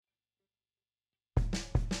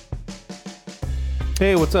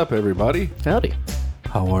Hey, what's up, everybody? Howdy.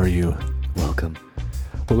 How are you? Welcome.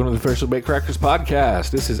 Welcome to the Freshly Baked Crackers podcast.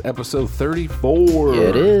 This is episode 34.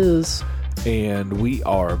 It is. And we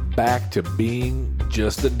are back to being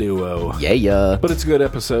just a duo. Yeah. But it's a good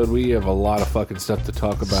episode. We have a lot of fucking stuff to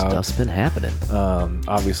talk about. Stuff's been happening.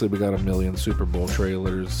 Obviously, we got a million Super Bowl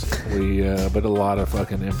trailers. But a lot of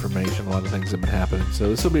fucking information, a lot of things have been happening. So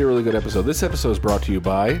this will be a really good episode. This episode is brought to you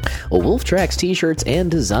by... Wolf Tracks t-shirts and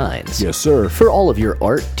designs. Yes, sir. For all of your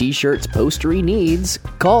art, t-shirts, postery needs,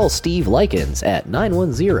 call Steve Likens at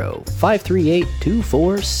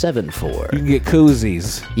 910-538-2474. You can get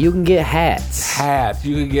koozies. You can get hats.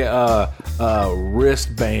 You can get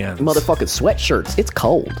wristbands. Motherfucking sweatshirts. It's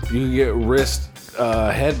cold. You can get wrist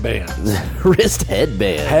headbands. Wrist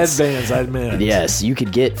headbands. Headbands, I meant. Yes, you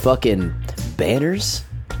could get fucking banners.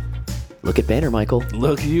 Look at Banner, Michael.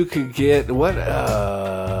 Look, you could get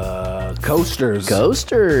coasters.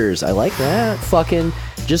 Coasters. I like that. Fucking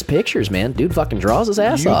just pictures, man. Dude fucking draws his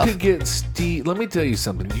ass off. You could get Steve. Let me tell you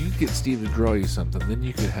something. You could get Steve to draw you something. Then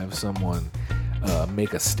you could have someone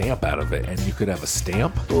make a stamp out of it, and you could have a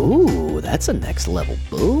stamp. Ooh, that's a next level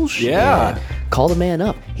bullshit. Yeah. Call the man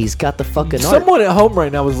up. He's got the fucking art. Someone at home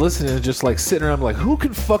right now was listening and just like sitting around like, who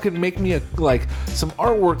can fucking make me some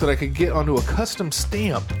artwork that I could get onto a custom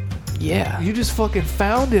stamp? Yeah. You just fucking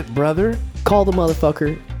found it, brother. Call the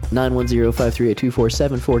motherfucker.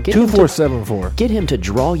 910-538-2474. 2474. Get him to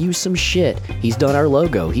draw you some shit. He's done our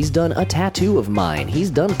logo. He's done a tattoo of mine. He's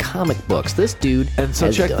done comic books. This dude And so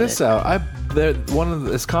has check done this it. out. One of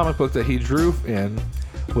this comic book that he drew in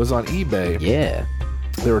was on eBay. Yeah.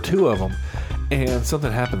 There were two of them, and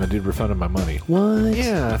something happened. The dude refunded my money. What?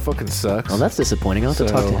 Yeah, it fucking sucks. Well, that's disappointing. I'll have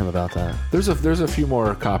to talk to So- him about that. There's a few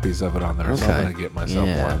more copies of it on there, so I'm Okay. gonna get myself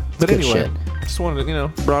Yeah, one. it's But good anyway, shit. just wanted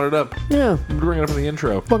to brought it up. Yeah. Bring it up in the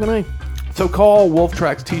intro. Fucking A. So call Wolf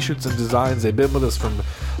Tracks T-shirts and Designs. They've been with us from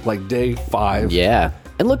like day 5. Yeah.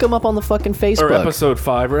 And look him up on the fucking Facebook. Or episode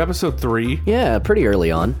 5 or episode 3. Yeah, pretty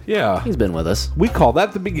early on. Yeah. He's been with us. We call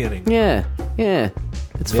that the beginning. Yeah.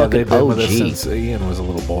 It's Yeah, fucking they've been with us OG. since Ian was a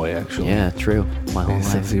little boy, actually. Yeah, true. My whole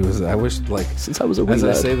Since life. he was, I wish Since I was a wee as I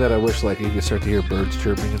lad. say that, I wish you could start to hear birds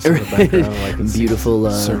chirping in the background, like it's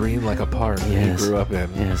Beautiful. serene like a park that yes. he grew up in.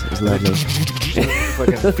 Yes, it was lovely.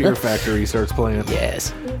 Fucking Fear Factory starts playing.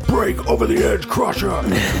 Yes. Break over the edge, crusher.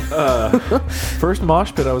 First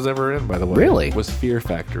mosh pit I was ever in, by the way. Really? Was Fear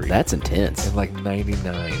Factory. That's intense. in like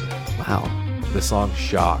 '99. Wow. The song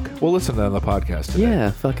Shock. We'll listen to that on the podcast today.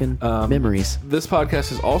 Yeah, fucking memories. This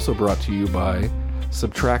podcast is also brought to you by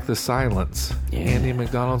Subtract the Silence, Yeah. Andy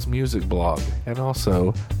McDonald's music blog, and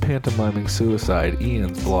also Pantomiming Suicide,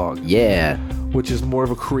 Ian's blog, Yeah. which is more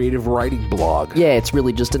of a creative writing blog. Yeah, it's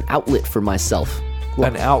really just an outlet for myself.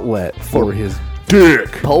 An outlet for his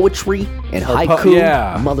dick. Poetry and Or haiku.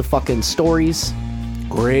 yeah. Motherfucking stories.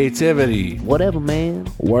 Creativity. Whatever, man.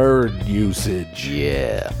 Word usage.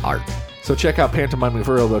 Yeah. Art. So check out Pantomiming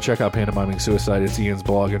for real, though. Check out Pantomiming Suicide. It's Ian's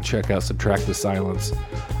blog. And check out Subtract the Silence,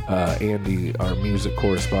 Andy, our music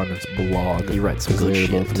correspondent's blog. He writes some 'cause good they're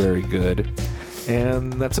shit. both very good.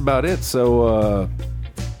 And that's about it. So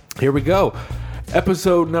here we go.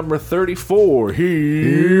 Episode number 34.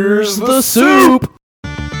 Here's the soup.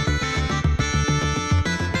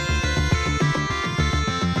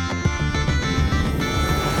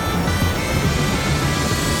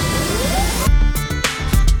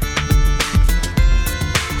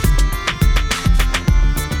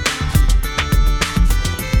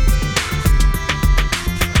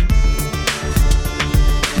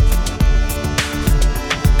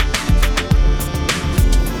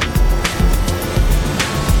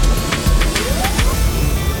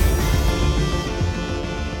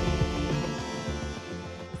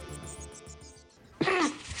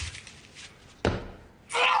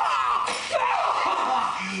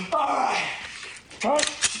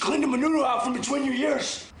 Clean the manure out from between your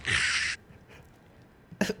ears.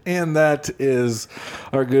 And that is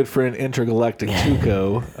our good friend Intergalactic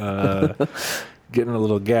Tuco getting a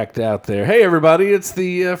little gacked out there. Hey, everybody. It's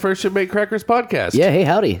the Freshly Baked Crackers podcast. Yeah, hey,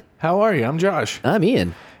 howdy. How are you? I'm Josh. I'm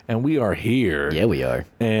Ian. And we are here. Yeah, we are.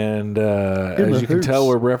 And as you can tell,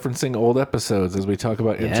 we're referencing old episodes as we talk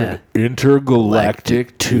about Yeah.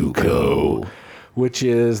 Intergalactic Tuco, which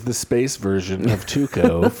is the space version of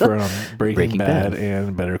Tuco from Breaking Bad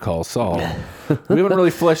and Better Call Saul. We haven't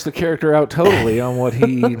really fleshed the character out totally on what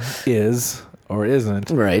he is or isn't.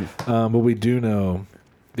 Right. But we do know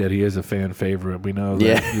that he is a fan favorite. We know that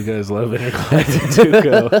Yeah. you guys love Intergalactic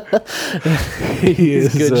Tuco. He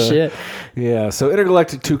is Good shit. Yeah, so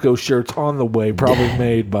Intergalactic Tuco shirts on the way, probably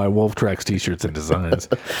made by Wolf Tracks T-shirts and Designs.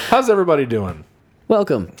 How's everybody doing?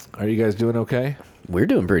 Welcome. Are you guys doing okay? We're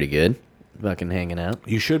doing pretty good. fucking hanging out.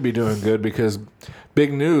 You should be doing good because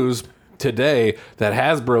big news today that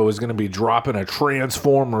Hasbro is going to be dropping a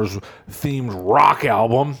Transformers themed rock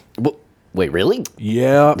album. Wait, really?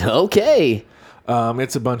 Yeah. Okay.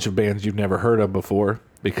 It's a bunch of bands you've never heard of before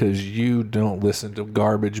because you don't listen to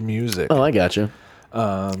garbage music. Oh, I got you.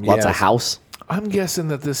 Lots of house. I'm guessing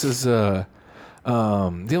that this is the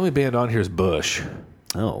only band on here is Bush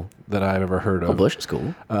Oh. that I've ever heard of. Oh, Bush is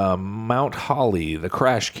cool. Mount Holly, the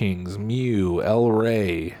Crash Kings, Mew, El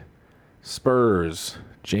Rey, Spurs,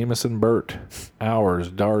 Jameson Burt, Hours,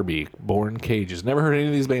 Darby, Born Cages. Never heard any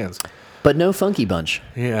of these bands. But no Funky Bunch.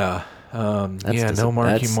 Yeah. That's no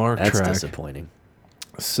Marky Mark that's track. disappointing.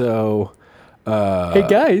 So, Hey,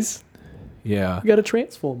 guys. yeah. We got a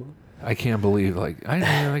Transformer. I can't believe, I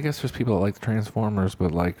guess there's people that like the Transformers,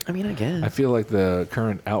 but, I mean, I guess. I feel like the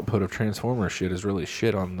current output of Transformers shit is really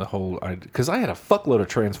shit on the whole... Because I had a fuckload of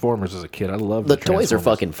Transformers as a kid. I loved the toys are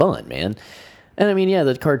fucking fun, man. And I mean, yeah,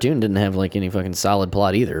 the cartoon didn't have any fucking solid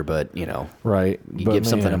plot either, but, Right. you give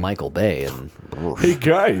something to Michael Bay and... Hey,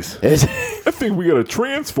 guys. I think we got a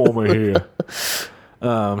Transformer here.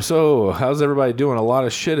 So, how's everybody doing? A lot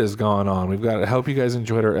of shit has gone on. I hope you guys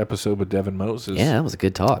enjoyed our episode with Devin Moses. Yeah, that was a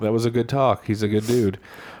good talk. That was a good talk. He's a good dude.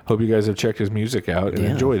 Hope you guys have checked his music out and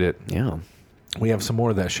enjoyed it. Yeah. We have some more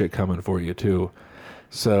of that shit coming for you, too.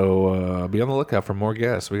 So, be on the lookout for more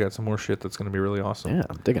guests. We got some more shit that's going to be really awesome. Yeah,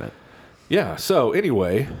 I'm digging it. Yeah. So,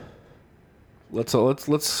 anyway, let's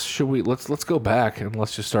go back and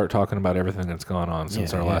let's just start talking about everything that's gone on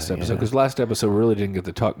since our last episode. Because last episode we really didn't get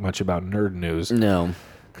to talk much about nerd news. No.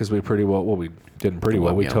 Because we we didn't pretty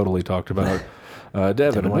well. We totally talked about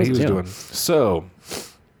Devin and what he was Moses, doing. So,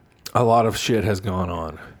 a lot of shit has gone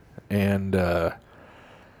on. And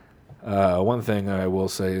one thing I will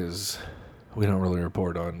say is we don't really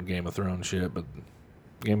report on Game of Thrones shit, but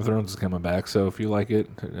Game of Thrones is coming back. So if you like it,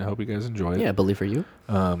 I hope you guys enjoy it. Yeah, bully for you.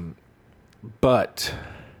 But,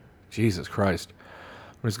 Jesus Christ.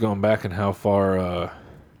 I'm just going back and how far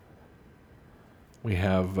we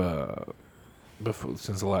have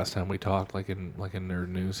since the last time we talked, like in nerd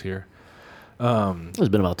news here. It's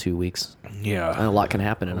been about 2 weeks. Yeah. A lot can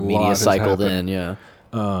happen in a lot media has cycle happened. then, yeah.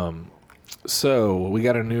 So we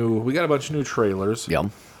got a bunch of new trailers. Yeah.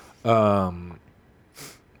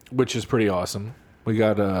 Which is pretty awesome. We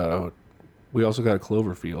also got a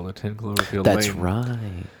Cloverfield, a 10 Cloverfield That's Lane.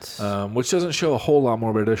 right. Which doesn't show a whole lot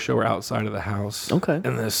more, but it does show her outside of the house. Okay.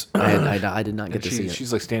 In this, I did not get and to see it.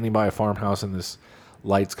 she's like standing by a farmhouse, and this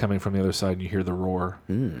light's coming from the other side, and you hear the roar.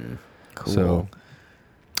 Cool. So,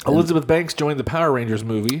 Elizabeth Banks joined the Power Rangers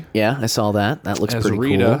movie Yeah, I saw that. That looks as pretty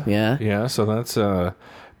Rita. cool. Yeah. Yeah. So that's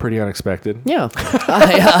pretty unexpected. Yeah.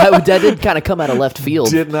 That did kind of come out of left field.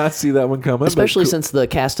 Did not see that one coming. Especially but since the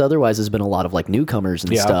cast otherwise has been a lot of nukomers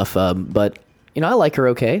and Yeah. stuff. But I like her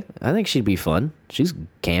okay. I think she'd be fun. She's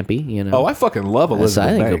campy, Oh, I fucking love Elizabeth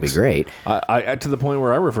I think Banks. it'll be great. I to the point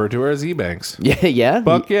where I refer to her as E-Banks. Yeah, yeah.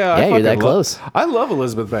 Fuck yeah. Yeah, I you're that fucking close. I love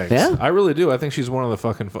Elizabeth Banks. Yeah? I really do. I think she's one of the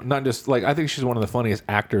fucking, not just, I think she's one of the funniest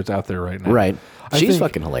actors out there right now. Right. I She's think-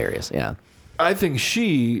 fucking hilarious. Yeah. I think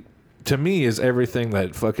she, to me, is everything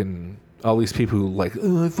that fucking all these people who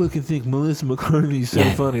I fucking think Melissa McCarthy's so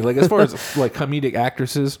funny. As far as comedic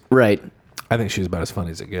actresses, Right. I think she's about as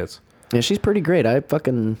funny as it gets. Yeah, she's pretty great. I've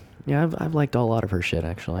liked a lot of her shit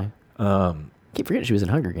actually. Keep forgetting she was in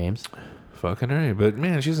Hunger Games. Fucking right. But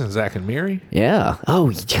man, she's in Zack and Miri. Yeah.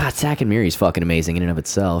 Oh, God, Zack and Miri's fucking amazing in and of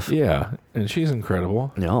itself. Yeah, and she's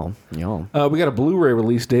incredible. No. We got a Blu-ray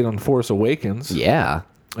release date on Force Awakens. Yeah.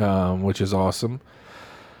 Which is awesome.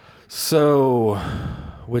 So,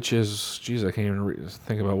 which is, geez, I can't even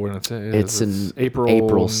think about when it's in. It's in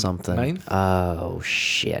April something. 9th? Oh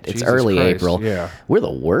shit! It's Jesus early Christ, April. yeah. We're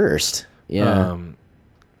the worst. Yeah.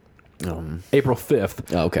 April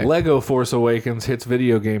 5th. Oh, okay. Lego Force Awakens hits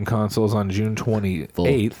video game consoles on June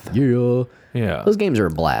 28th. Yeah. Yeah. Those games are a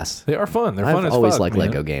blast. They are fun. They're fun I've as always fuck, liked man.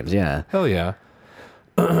 Lego games. Yeah. Hell yeah.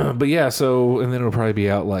 But yeah, so, and then it'll probably be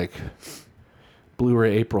out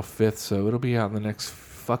Blu-ray April 5th, so it'll be out in the next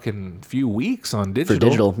fucking few weeks on digital. For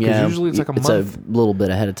digital, 'Cause yeah. usually it's a month a little bit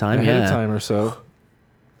ahead of time. ahead of time or so.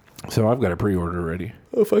 So I've got a pre-order ready.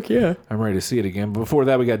 Oh fuck yeah! I'm ready to see it again. But before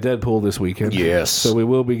that, we got Deadpool this weekend. Yes. So we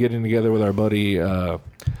will be getting together with our buddy,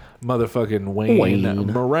 motherfucking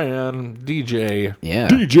Wayne Moran, DJ. Yeah.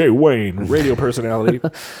 DJ Wayne, radio personality,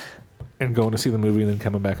 and going to see the movie and then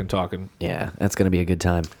coming back and talking. Yeah, that's gonna be a good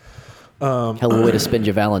time. Hell of a way to spend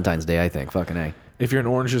your Valentine's Day, I think. Fucking A. If you're an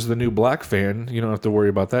Orange is the New Black fan, you don't have to worry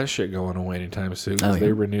about that shit going away anytime soon. 'Cause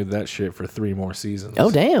they renewed that shit for 3 more seasons.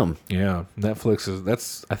 Oh damn. Yeah,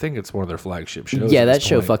 Netflix I think it's one of their flagship shows. Yeah, at that this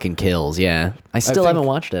show point. fucking kills. Yeah, I still think- haven't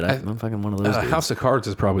watched it. I'm fucking one of those dudes. House of Cards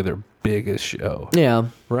is probably their biggest show. Yeah.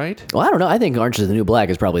 Right? Well, I don't know. I think Orange is the New Black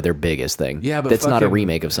is probably their biggest thing. Yeah, but that's not a fucking-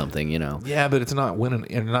 remake of something, you know. Yeah, but it's not winning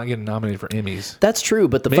and not getting nominated for Emmys. That's true,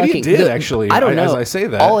 but the Maybe it fucking did, actually, I don't know. as I say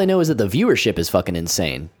that. all I know is that the viewership is fucking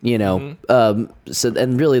insane. You know, so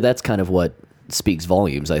and really that's kind of what speaks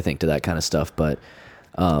volumes, I think, to that kind of stuff. But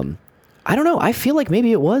I don't know. I feel like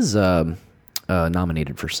maybe it was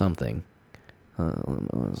nominated for something.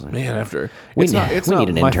 Man, after We it's need- not, it's we not need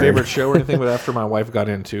an my intern. favorite show or anything, but after my wife got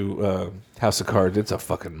into House of Cards, it's a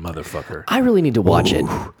fucking motherfucker. I really need to watch it.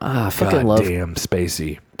 I fucking God love damn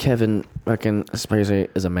Spacey, Kevin. Fucking Spacey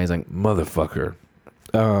is amazing. motherfucker.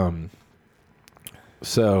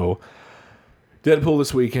 So Deadpool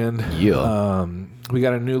this weekend. Yeah. We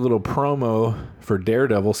got a new little promo for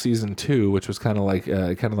Daredevil season 2, which was kind of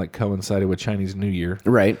like coincided with Chinese New Year.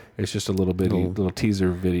 Right. It's just a little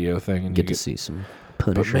teaser video thing, and Get you to see some But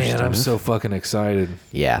Punisher man, stuff. I'm so fucking excited.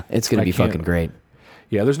 Yeah, it's gonna I be can't- fucking great.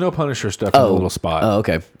 Yeah, there's no Punisher stuff in the little spot. Oh,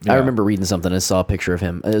 okay. Yeah. I remember reading something. I saw a picture of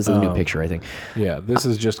him. It was a new picture, I think. Yeah, this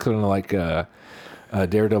is just kind of like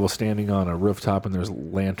Daredevil standing on a rooftop, and there's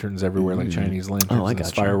lanterns everywhere, like Chinese lanterns, Oh, I and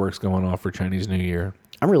gotcha. fireworks going off for Chinese New Year.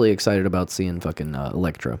 I'm really excited about seeing fucking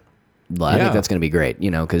Elektra. I Yeah. think that's going to be great,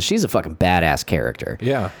 you know, because she's a fucking badass character.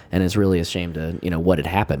 Yeah. And it's really a shame to, you know, what had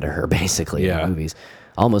happened to her, basically, in Yeah. the movies.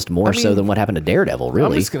 Almost more so mean, than what happened to Daredevil, I'm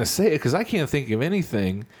really. just gonna say it because I can't think of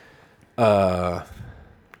anything.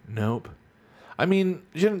 Nope. I mean,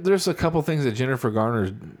 there's a couple things that Jennifer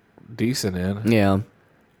Garner's decent in. Yeah.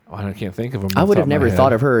 I can't think of them. I would have never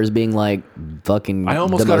thought of her as being, like, fucking I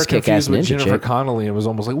almost the got her most kick-ass confused with ninja Jennifer chick. Connelly and was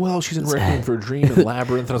almost like, well, she's in Requiem for a Dream and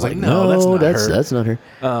Labyrinth. And I was like, no, that's not her. That's not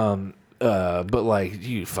her. But like,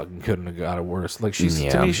 you fucking couldn't have got it worse. Like, she's to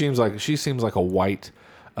Yeah. me, she seems like a white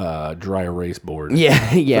dry erase board.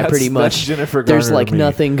 Yeah, yeah, That's- pretty that's much. Jennifer There's Garner like to me.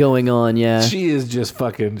 nothing going on, yeah. She is just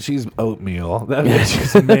fucking. She's oatmeal. That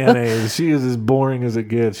bitch is mayonnaise. She is as boring as it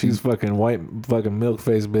gets. She's fucking white, fucking milk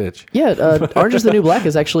faced bitch. Yeah, Orange is the New Black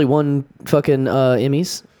has actually won fucking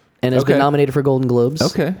Emmys and has been Okay. nominated for Golden Globes.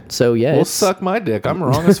 Okay. So yeah, Well, it's suck my dick. I'm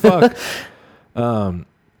wrong as fuck.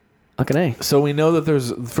 fucking A. So we know that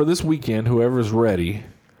there's for this weekend. Whoever's ready,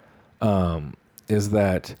 is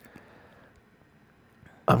that.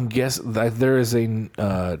 I'm guessing that there is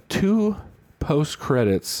a 2 post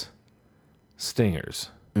credits stingers.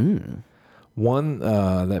 One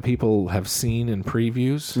that people have seen in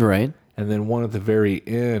previews, Right. and then one at the very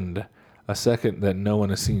end, a second that no one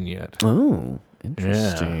has seen yet. Oh,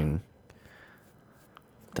 interesting.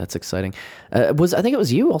 That's exciting. I think it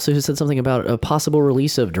was you also who said something about a possible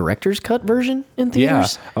release of director's cut version in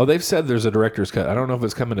theaters. Yeah. Oh, they've said there's a director's cut. I don't know if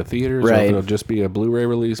it's coming to theaters or Right. if it'll just be a Blu-ray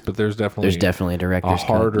release, but there's definitely a director's cut.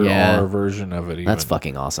 harder Yeah. R version of it. Even. That's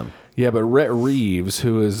fucking awesome. Yeah, but Rhett Reeves,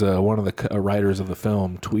 who is one of the writers of the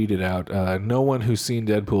film, tweeted out, no one who's seen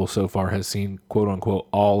Deadpool so far has seen, quote-unquote,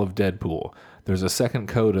 all of Deadpool. There's a second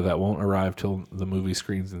coda that won't arrive till the movie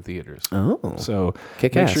screens in theaters. Oh. So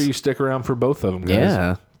Kick make ass. sure you stick around for both of them, guys.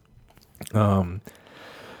 Yeah.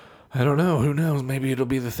 I don't know. Who knows? Maybe it'll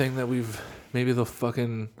be the thing that maybe they'll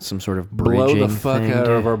fucking Some sort of blow bridging the fuck thing. out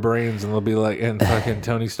of our brains, and they'll be like, and fucking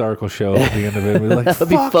Tony Stark will show up at the end of it and be like, That'd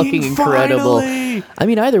be fucking incredible. finally! I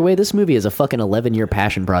mean, either way, this movie is a fucking 11-year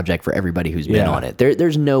passion project for everybody who's been Yeah. on it.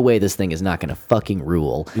 There's no way this thing is not going to fucking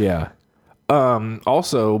rule. Yeah.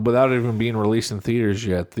 Also, without even being released in theaters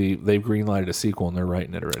yet, they've greenlighted a sequel and they're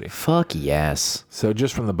writing it already. Fuck yes. So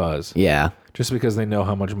just from the buzz, Yeah. just because they know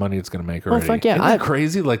how much money it's going to make already. fuck yeah. Isn't that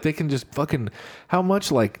crazy? Like they can just fucking how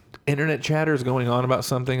much like internet chatter is going on about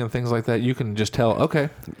something and things like that. You can just tell, okay,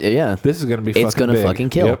 Yeah. this is going to be. It's going gonna to fucking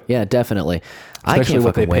kill. Yep. Yeah, definitely. I Especially can't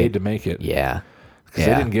what they fucking wait paid to make it. Yeah. 'Cause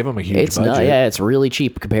they didn't give 'em a huge it's budget. Not, yeah, it's really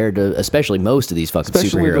cheap compared to especially most of these fucking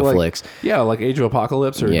Especially superhero like, flicks. Yeah, like Age of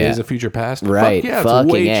Apocalypse or Yeah. Days of Future Past. Right. Fuck yeah, Fucking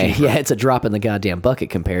it's way A. cheaper. Yeah, it's a drop in the goddamn bucket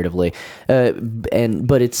comparatively.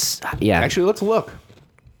 But it's yeah. Actually, let's look.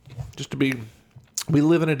 We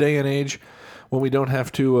live in a day and age when we don't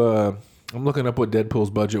have to. I'm looking up what Deadpool's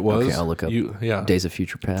budget was. Okay, I'll look up Yeah, Days of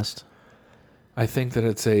Future Past. I think that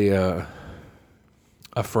it's a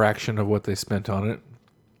fraction of what they spent on it.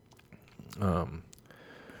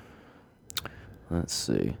 Let's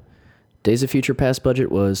see. Days of Future Past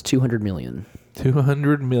budget was $200 million.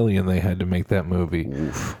 $200 million they had to make that movie.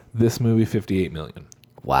 This movie, $58 million.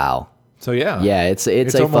 Wow. So yeah, Yeah, it's a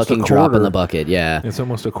almost fucking a drop in quarter. the bucket. Yeah. It's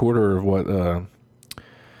almost a quarter of what.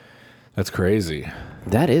 That's crazy.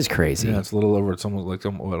 That is crazy. Yeah, it's a little over. It's almost like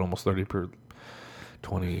almost 30 per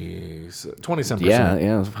 20-some%. Yeah,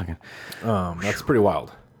 it's fucking. That's pretty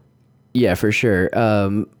wild. Yeah, for sure.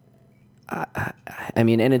 I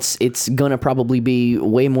mean, and it's gonna probably be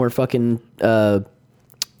way more fucking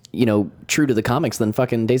true to the comics than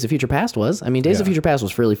fucking Days of Future Past was. I mean, Days of Future Past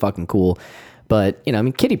was really fucking cool. But, I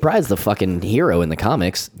mean, Kitty Pryde's the fucking hero in the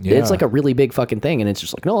comics. Yeah. It's like a really big fucking thing, and it's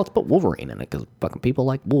just like, no, let's put Wolverine in it because fucking people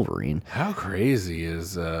like Wolverine. How crazy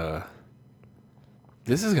is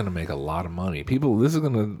this is going to make a lot of money. This is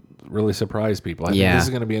going to really surprise people. I think this is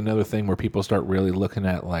going to be another thing where people start really looking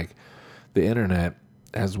at, like, the internet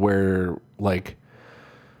as where, like,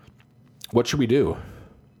 what should we do?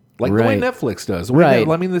 Like the way Netflix does. Right.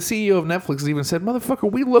 I mean, the CEO of Netflix even said,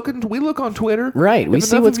 "Motherfucker, we look on Twitter. Right. We If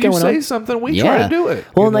see enough what's of you going say on. something, we try to do it."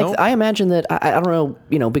 Well, you know? like I imagine that I don't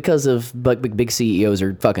know, because of big CEOs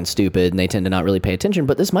are fucking stupid and they tend to not really pay attention.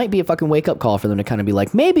 But this might be a fucking wake up call for them to kind of be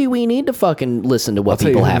like, maybe we need to fucking listen to what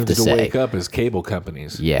people have to say. Wake up is cable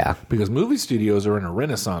companies. Yeah. Because movie studios are in a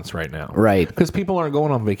renaissance right now. Right. Because people aren't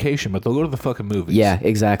going on vacation, but they'll go to the fucking movies. Yeah,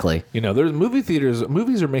 exactly. There's movie theaters.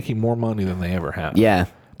 Movies are making more money than they ever have. Yeah,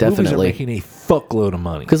 Movies are definitely. making a fuckload of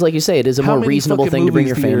money. Because, like you say, it is a How more many reasonable fucking thing to bring movie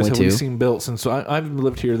your theaters family have to. we seen built since I've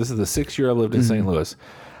lived here? This is the 6th year I've lived in St. Louis.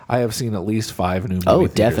 I have seen at least 5 new movie Oh,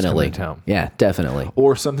 theaters definitely. come to town. Yeah, definitely.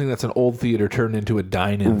 Or something that's an old theater turned into a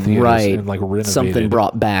dine-in theater Right. and like renovated. Something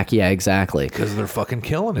brought back. Yeah, exactly. Because they're fucking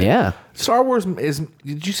killing it. Yeah. Star Wars is.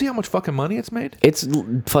 Did you see how much fucking money it's made? It's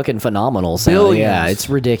fucking phenomenal. So, Billions. yeah, it's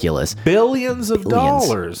ridiculous. Billions of Billions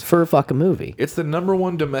dollars. for a fucking movie. It's the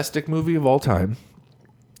 #1 domestic movie of all time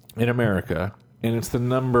in America, and it's the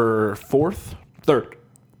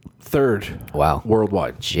third Wow.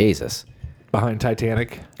 worldwide, Jesus. behind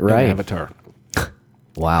Titanic Right. and Avatar. How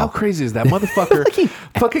Wow. crazy is that? Motherfucker,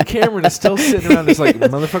 fucking Cameron is still sitting around just like,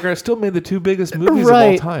 motherfucker, I still made the 2 biggest movies of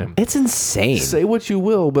all time. It's insane. Say what you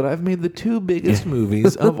will, but I've made the 2 biggest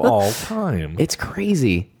movies of all time. It's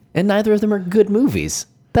crazy. And neither of them are good movies.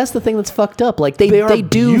 That's the thing that's fucked up. Like they are do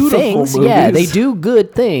beautiful things. movies. Yeah, they do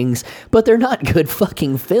good things, but they're not good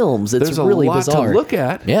fucking films. It's There's really a lot bizarre. to look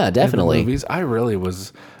at. Yeah, in the definitely. movies. I really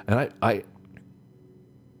was, and I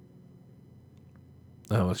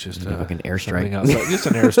oh, it's just a fucking airstrike. something outside. Just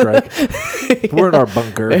an airstrike. We're in our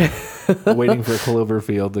bunker, waiting for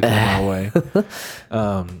Cloverfield to come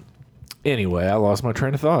our way. Anyway, I lost my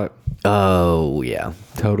train of thought. Oh, yeah.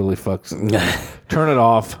 Totally fucks. Turn it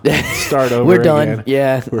off. Start over. We're done. again.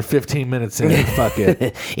 Yeah. We're 15 minutes in. Fuck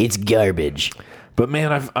it. It's garbage. But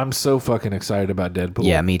man, I'm so fucking excited about Deadpool.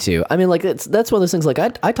 Yeah, me too. I mean, like that's one of those things. Like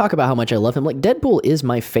I talk about how much I love him. Like Deadpool is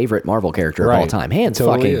my favorite Marvel character of all Right. time, hands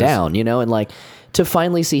Totally fucking is. down. And like to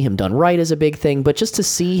finally see him done right is a big thing. But just to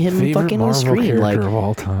see him Favorite fucking Marvel on screen, character like of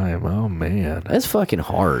all time. Oh man. that's fucking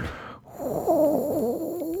hard.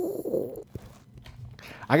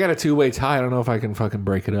 I got a 2-way tie. I don't know if I can fucking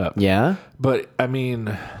break it up. Yeah, But I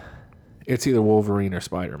mean, it's either Wolverine or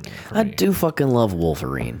Spider-Man for I me. do fucking love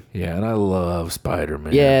Wolverine. Yeah, and I love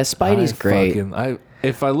Spider-Man. Yeah, Spidey's great.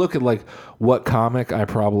 If I look at like what comic I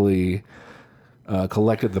probably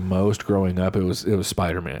collected the most growing up, it was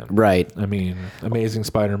Spider-Man. Right. I mean, Amazing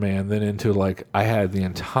Spider-Man. Then into like I had the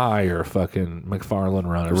entire fucking McFarlane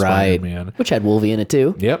run of Right. Spider-Man. Which had Wolvie in it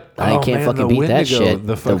too. Yep. I can't fucking beat that shit.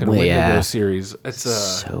 The fucking Wendigo Wendigo series. It's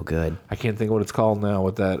So good. I can't think of what it's called now.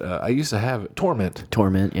 With that, I used to have it. Torment.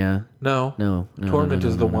 Torment, yeah. No, No, Torment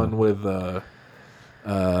is the one with the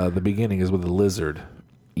beginning is with the lizard.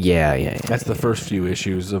 Yeah. That's the first few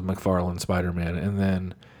issues of McFarlane Spider-Man, and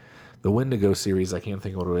then the Wendigo series. I can't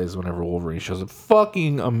think of what it is. Whenever Wolverine shows up,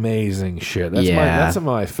 fucking amazing shit. That's that's some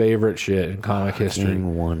of my favorite shit in comic history.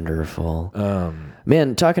 Fucking wonderful.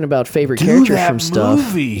 Man, talking about favorite do characters that from stuff.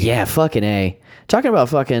 movie. Yeah, fucking A. Talking about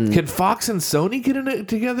fucking Can Fox and Sony get it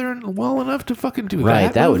together well enough to fucking do right,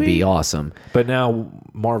 that? that would movie? be awesome. But now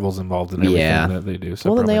Marvel's involved in everything Yeah. that they do. So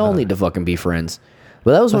Well, then they probably all not. need to fucking be friends.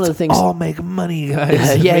 But that was one of the things. all make money, guys. Yeah,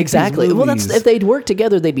 Make these exactly. Well, that's movies. if they'd work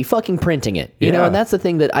together, they'd be fucking printing it. You know, Yeah. and that's the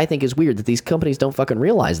thing that I think is weird that these companies don't fucking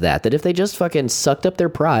realize that if they just fucking sucked up their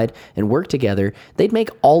pride and worked together, they'd make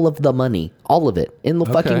all of the money, all of it in the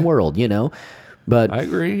fucking world. But I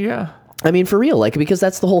agree. Yeah. I mean, for real, like, because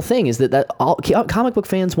that's the whole thing is that all comic book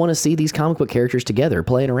fans want to see these comic book characters together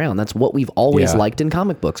playing around. That's what we've always Yeah. liked in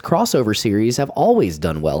comic books. Crossover series have always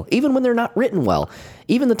done well, even when they're not written well.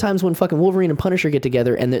 Even the times when fucking Wolverine and Punisher get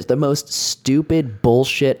together and there's the most stupid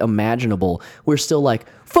bullshit imaginable, we're still like,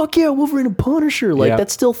 fuck yeah, Wolverine and Punisher. Like, Yeah.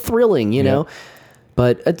 that's still thrilling, you know?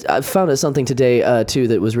 But I found out something today too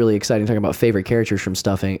that was really exciting. Talking about favorite characters from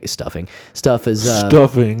stuff is Stuffing.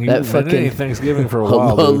 That fucking Thanksgiving for a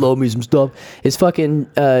while. love me some stuff. Is fucking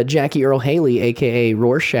Jackie Earl Haley, aka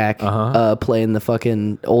Rorschach, playing the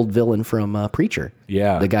fucking old villain from Preacher.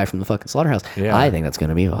 Yeah. The guy from the fucking Slaughterhouse. Yeah. I think that's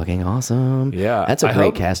gonna be fucking awesome. Yeah, that's a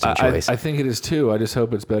great casting choice. I think it is too. I just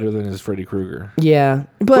hope it's better than his Freddy Krueger. Yeah,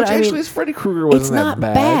 but Which I actually, mean, his Freddy Krueger wasn't it's that not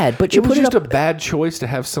bad. bad, but you it was put it just up- a bad choice to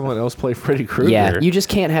have someone else play Freddy Krueger. yeah, you just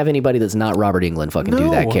can't have anybody that's not Robert Englund fucking do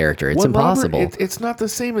that character. It's impossible. It's not the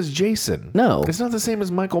same as Jason. No. It's not the same as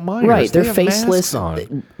Michael Myers. Right, They they're have faceless. masks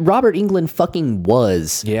on. Robert Englund fucking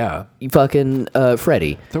was Yeah, fucking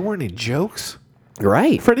Freddy. there weren't any jokes.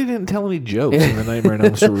 Right. Freddy didn't tell any jokes in the Nightmare on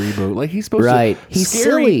Elm Street reboot. Like he's supposed Right. to. He's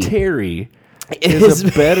Scary silly. Terry is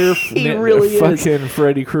a better He really is. fucking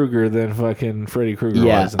Freddy Krueger than fucking Freddy Krueger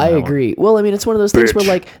Yeah, was. In I that agree. Well, I mean, it's one of those things where Bitch.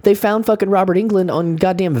 like they found fucking Robert Englund on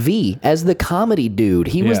goddamn V as the comedy dude.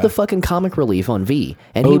 He was Yeah. the fucking comic relief on V,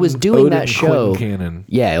 and he was doing Odin that show. Quincannon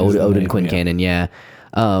Yeah, is the Odin name, Quincannon. Yeah.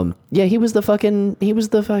 Yeah, he was the fucking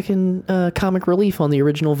comic relief on the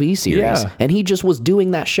original V series, Yeah. and he just was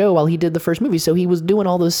doing that show while he did the first movie, so he was doing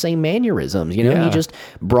all those same mannerisms. You know, Yeah. he just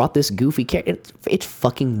brought this goofy character. It's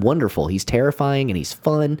fucking wonderful. He's terrifying and he's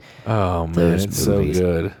fun. Oh man, Those it's movies.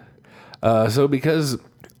 so good. So because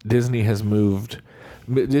Disney has moved,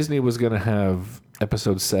 Disney was going to have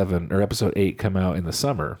episode 7 or episode 8 come out in the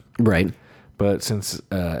summer, Right. but since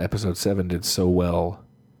episode 7 did so well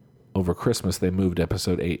over Christmas, they moved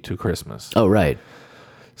episode 8 to Christmas. Oh, right.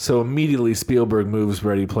 So immediately Spielberg moves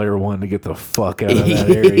Ready Player One to get the fuck out of that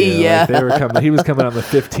area. Yeah. Like they were coming. He was coming out on the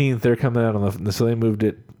 15th. They're coming out on the. So they moved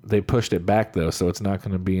it. They pushed it back though, so it's not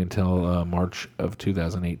going to be until March of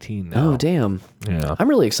 2018 now. Oh, damn. Yeah. I'm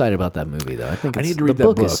really excited about that movie, though. I think I it's, need to read the that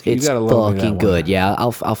book. book. Is, You it's gotta love me that fucking one. good. Yeah,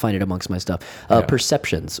 I'll find it amongst my stuff. Yeah.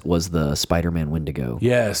 Perceptions was the Spider-Man Wendigo.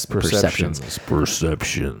 Yes, perceptions.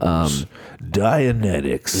 Perceptions.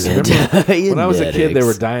 Dianetics. Remember, when I was a kid, there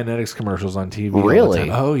were Dianetics. Dianetics commercials on TV. all the Really? time.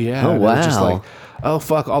 Oh yeah. Oh, And it was just wow. like, oh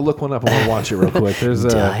fuck, I'll look one up and we'll watch it real quick. There's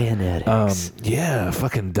Dianetics. yeah,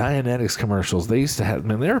 fucking Dianetics commercials. They used to have.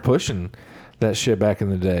 Man, they were pushing that shit back in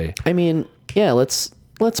the day. I mean, yeah, let's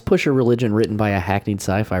push a religion written by a hackneyed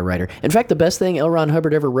sci-fi writer. In fact, the best thing L. Ron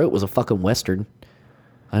Hubbard ever wrote was a fucking Western.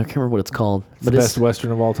 I can't remember what it's called. The best Western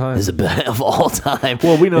of all time. It's the best of all time.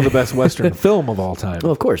 Well, we know the best Western film of all time.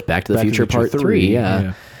 Well, of course, Back to the Back Future Part 3. Yeah,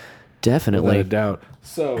 Without definitely. a doubt.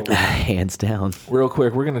 So, Hands down. real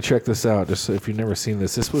quick, we're going to check this out, just so if you've never seen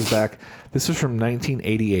this. This was from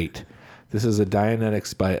 1988. This is a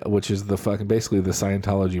Dianetics, which is basically the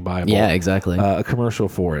Scientology Bible. Yeah, exactly. A commercial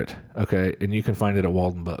for it, okay? And you can find it at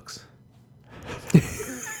Walden Books.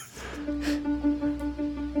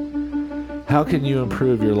 How can you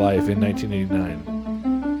improve your life in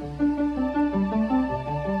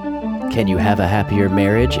 1989? Can you have a happier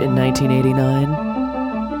marriage in 1989?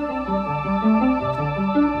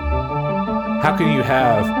 How can you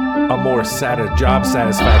have a more job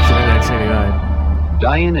satisfaction in 1989?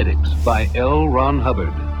 Dianetics by L. Ron Hubbard.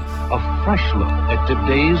 A fresh look at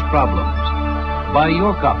today's problems. Buy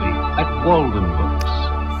your copy at Walden Books.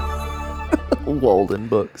 Walden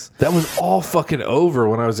Books. That was all fucking over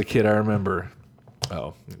when I was a kid, I remember.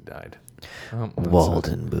 Oh, he died. Oh, that's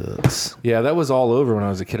Walden Books. Yeah, that was all over when I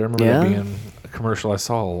was a kid. I remember that Yeah? being a commercial I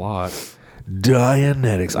saw a lot.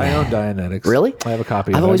 Dianetics. I own Dianetics. Really? I have a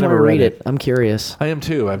copy. I've always never wanted to read read it. I'm curious. I am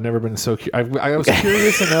too. I've never been so. I was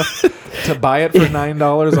curious enough to buy it for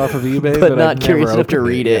 $9 off of eBay, But I've not never curious enough to opened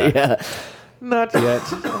read it. Yeah. Not yet.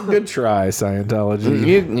 Good try, Scientology.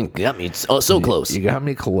 You got me so close. You got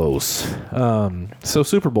me close. So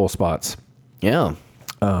Super Bowl spots. Yeah.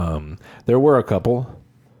 There were a couple.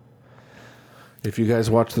 If you guys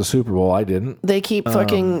watched the Super Bowl, I didn't. They keep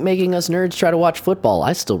fucking making us nerds try to watch football.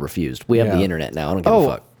 I still refused. We have Yeah. the internet now. I don't give a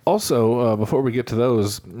fuck. Also, before we get to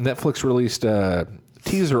those, Netflix released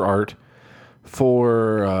teaser art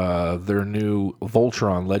for their new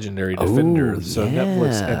Voltron Legendary Defender. So yeah.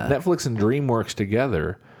 Netflix and DreamWorks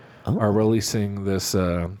together are releasing this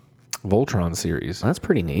Voltron series. That's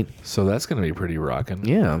pretty neat. So that's going to be pretty rocking.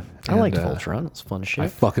 Yeah. I And, liked Voltron. It's fun shit. I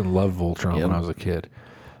fucking loved Voltron Yep. when I was a kid.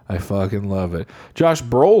 I fucking love it. Josh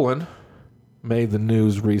Brolin made the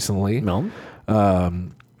news recently. No?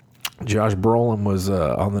 Josh Brolin was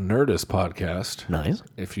on the Nerdist podcast. Nice.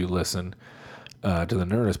 If you listen to the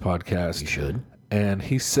Nerdist podcast, You should. And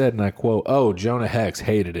he said, and I quote, "Oh, Jonah Hex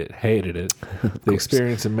hated it. The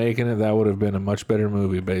experience of making it, that would have been a much better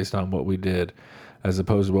movie based on what we did, as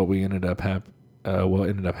opposed to what we ended up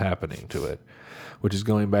happening to it, which is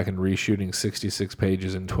going back and reshooting 66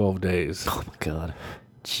 pages in 12 days." Oh, my God.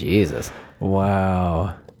 Jesus.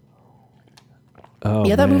 Wow. Oh,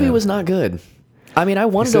 Yeah, that movie man. was not good. I mean, I He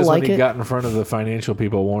wanted to says like when he it. got in front of the financial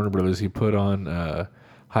people at Warner Brothers, he put on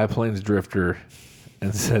High Plains Drifter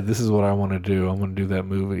and said, "This is what I want to do. I want to do that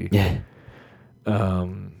movie." Yeah.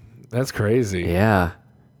 That's crazy. Yeah.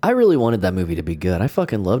 I really wanted that movie to be good. I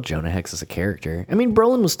fucking loved Jonah Hex as a character. I mean,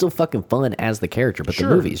 Brolin was still fucking fun as the character, but Sure.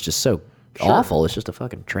 the movie is just so awful. It's just a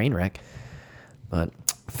fucking train wreck. But,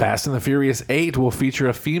 Fast and the Furious 8 will feature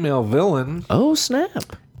a female villain, oh,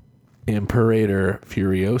 snap. Imperator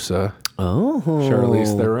Furiosa. Oh.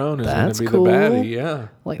 Charlize Theron is going that's to be cool. the baddie. Yeah.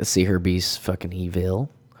 I like to see her be fucking evil.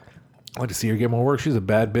 I like to see her get more work. She's a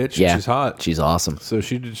bad bitch. Yeah. She's hot. She's awesome. So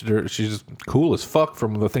she's just cool as fuck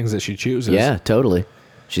from the things that she chooses. Yeah, totally.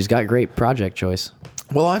 She's got great project choice.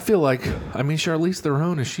 Well, I feel like, I mean, Charlize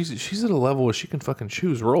Theron is she's at a level where she can fucking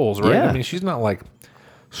choose roles, right? Yeah. I mean, she's not like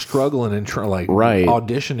struggling and Right.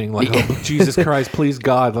 auditioning like, oh, Jesus Christ, please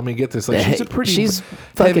God, let me get this. Like, she's a pretty She's heavy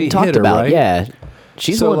fucking talked hitter, about. right? Yeah.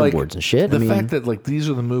 She's So, won like, awards and shit. The I mean, fact that like these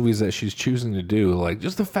are the movies that she's choosing to do, like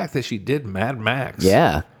just the fact that she did Mad Max,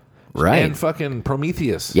 yeah. Right. and fucking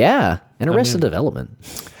Prometheus, Yeah. And Arrested Development.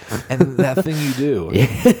 and that thing you do,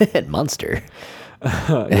 And Monster.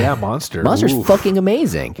 yeah, Monster, Monster's Woof. fucking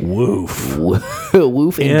amazing. Woof.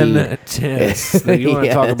 Woof indeed. Intense. You want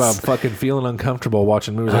to talk Yes. about fucking feeling uncomfortable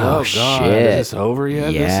watching movies? Like, Oh, oh God, shit. is this over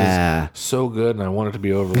yet? Yeah. This is so good, and I want it to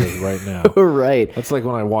be over with right now. Right. That's like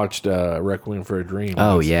when I watched Requiem for a Dream.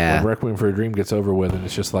 Oh, It's- yeah. when Requiem for a Dream gets over with, and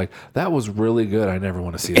it's just like that was really good. I never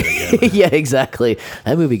want to see that again. Yeah, exactly.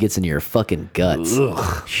 That movie gets into your fucking guts.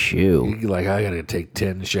 Ugh. Shoo. You're like, I gotta take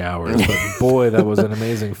 10 showers, but boy, that was an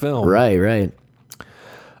amazing film. Right, right.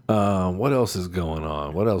 What else is going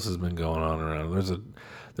on? What else has been going on around?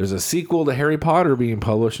 There's a sequel to Harry Potter being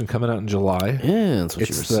published and coming out in July. Yeah, that's what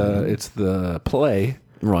you were saying. It's the play.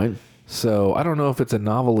 Right. So I don't know if it's a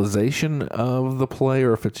novelization of the play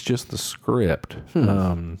or if it's just the script.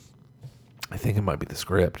 I think it might be the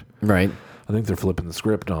script. Right. I think they're flipping the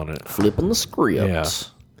script on it. Flipping the script. Yeah.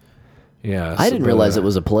 Yeah, I didn't realize it it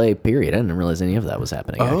was a play, period. I didn't realize any of that was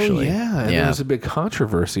happening, actually. Oh, yeah. And there Yeah. was a big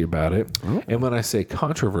controversy about it. And when I say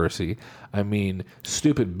controversy, I mean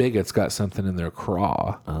stupid bigots got something in their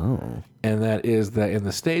craw. Oh. And that is that in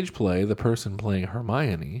the stage play, the person playing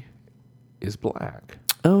Hermione is black.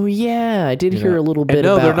 Oh, yeah. I did hear a little bit and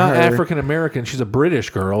no, about they're not her. African American. She's a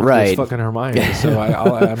British girl. Right. Who's fucking Hermione. So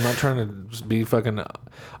I'm not trying to be fucking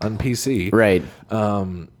on PC. Right.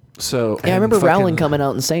 So Yeah, I and remember fucking- Rowling coming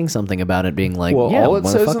out and saying something about it, being like, Well, yeah, all it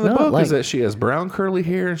why the says fuck in the not? book Like, is that she has brown curly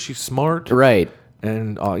hair and she's smart. right.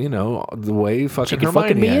 And you know the way fucking She could Hermione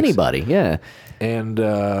fucking be acts. anybody. Yeah. And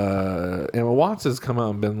Emma Watson's come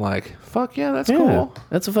out and been like, "Fuck yeah, that's Yeah. cool."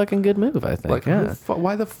 That's a fucking good move, I think. Like, yeah.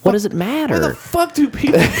 why the fuck? What does it matter? Why the fuck do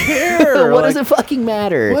people care? What Like, does it fucking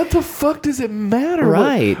matter? What the fuck does it matter?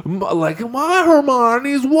 Right. Like my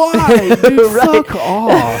Hermione's white. Dude, Right. fuck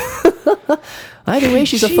off. Either way,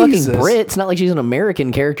 she's a fucking Jesus. Brit. It's not like she's an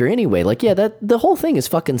American character anyway. Like, yeah, that the whole thing is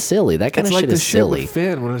fucking silly. That kind It's of like shit the is shit silly. with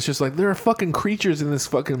Finn when it's just like there are fucking creatures in this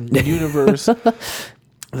fucking universe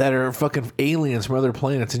that are fucking aliens from other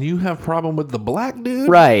planets, and you have a problem with the black dude.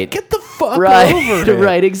 Right. Get the fuck Right. over it.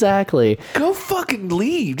 Right, exactly. Go fucking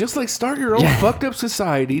leave. Just like start your own fucked up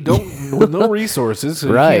society. Don't with no resources. So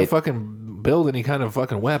you Right. can't fucking build any kind of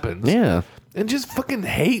fucking weapons. Yeah. And just fucking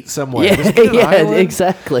hate someone. Yeah, Just get an yeah, island,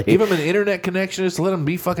 exactly. Give them an internet connection. Just let them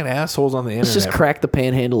be fucking assholes on the internet. Let's just crack the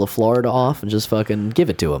panhandle of Florida off and just fucking give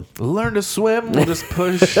it to them. Learn to swim. We'll just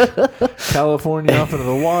push California off into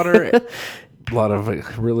the water. A lot of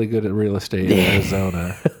really good at real estate in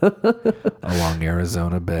Arizona, along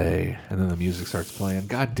Arizona Bay, and then the music starts playing.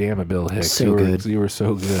 God damn it, Bill Hicks! So you were, good. You were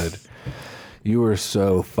so good. You were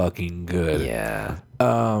so fucking good. Yeah.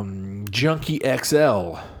 Junkie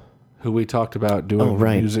XL, who we talked about doing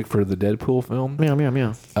right. music for the Deadpool film. Meow, meow,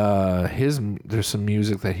 meow. There's some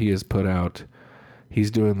music that he has put out. He's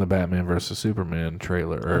doing the Batman versus Superman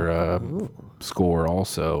trailer or score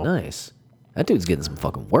also. Nice. That dude's getting some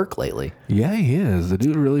fucking work lately. Yeah, he is. The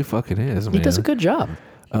dude really fucking is, man. He does a good job.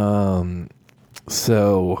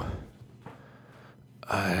 So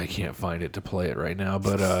I can't find it to play it right now,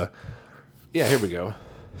 but yeah, here we go.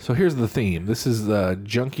 So here's the theme. This is the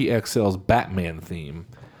Junkie XL's Batman theme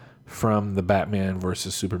from the Batman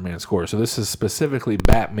versus Superman score. So this is specifically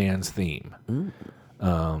Batman's theme in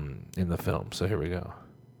the film. So here we go.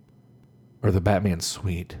 Or the Batman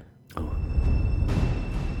suite.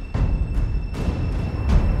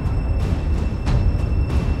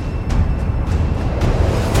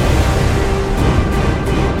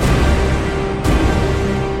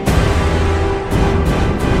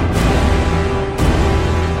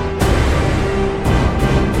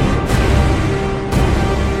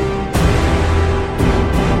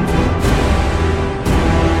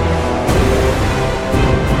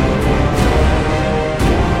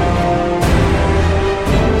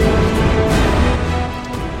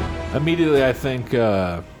 immediately I think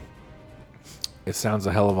it sounds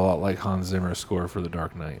a hell of a lot like Hans Zimmer's score for The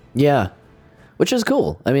Dark Knight. Yeah, which is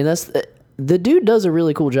cool. I mean, that's the dude does a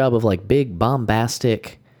really cool job of like big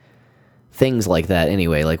bombastic things like that.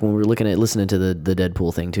 Anyway, like when we're listening to the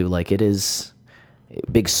Deadpool thing too, like it is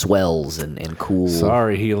big swells and cool.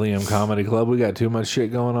 Sorry, Helium Comedy Club. We got too much shit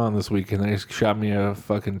going on this week, and they shot me a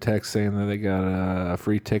fucking text saying that they got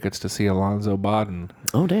free tickets to see Alonzo Bodden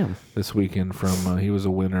Oh damn! this weekend from he was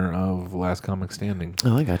a winner of Last Comic Standing.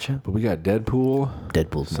 Oh, I gotcha. But we got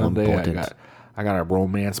Deadpool Sunday. I got to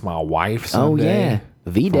romance my wife Sunday. Oh yeah,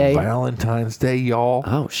 V-Day. For Valentine's Day, y'all.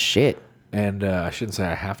 Oh shit. And I shouldn't say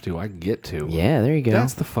I have to. I get to. Yeah, there you go.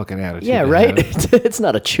 That's the fucking attitude. Yeah, to right. have. It's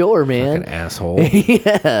not a chore, man. Fucking asshole.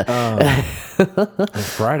 Yeah. And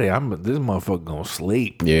Friday, this motherfucker gonna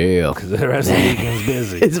sleep. Yeah. Because the rest of the weekend's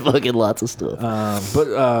busy. It's fucking lots of stuff.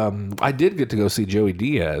 But I did get to go see Joey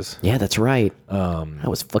Diaz, Yeah, that's right. I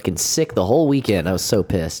was fucking sick the whole weekend. I was so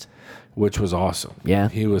pissed. which was awesome. Yeah.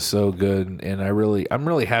 He was so good, and I'm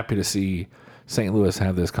really happy to see St. Louis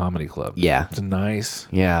have this comedy club. Yeah. It's nice.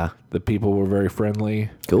 Yeah. The people were very friendly.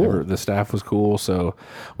 Cool. The staff was cool, so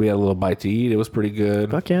we had a little bite to eat. It was pretty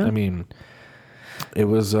good. Fuck yeah. I mean, it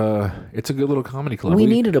was it's a good little comedy club. We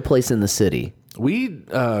needed a place in the city. We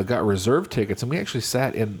got reserved tickets, and we actually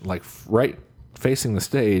sat in like right facing the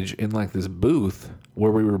stage in like this booth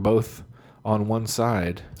where we were both on one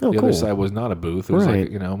side. Oh, the cool. other side was not a booth. It was Right.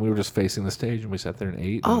 like, we were just facing the stage, and we sat there and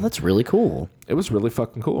ate. Oh, and that's really cool. it was really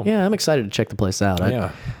fucking cool. Yeah, I'm excited to check the place out.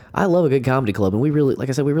 Yeah. I love a good comedy club, and we really, like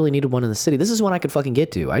I said, we really needed one in the city. This is one I could fucking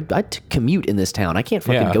get to. I commute in this town. I can't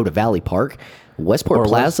fucking Yeah. go to Valley Park. Westport Or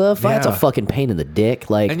Plaza, that's a yeah. fucking pain in the dick.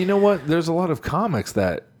 Like, And you know what? There's a lot of comics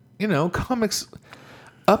that, comics,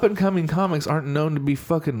 up and coming comics aren't known to be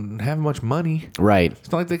fucking have much money. right.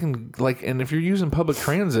 It's not like they can, and if you're using public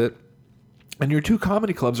transit and your two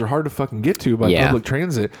comedy clubs are hard to fucking get to by Yeah. public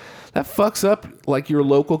transit, that fucks up like your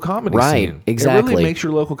local comedy Right, scene. It exactly. really makes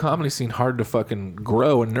your local comedy scene hard to fucking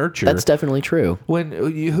grow and nurture. That's definitely true. when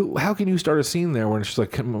how can you start a scene there when it's just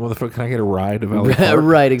like, motherfucker, can I get a ride to Valley Park?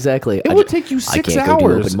 Right, exactly. It would take you I 6 can't go do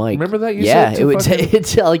hours. open mic. Remember that? You Yeah, said to it would fucking- take.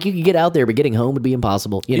 It's like you could get out there, but getting home would be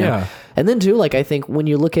impossible. Yeah. And then too, like I think when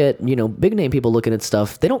you look at big name people looking at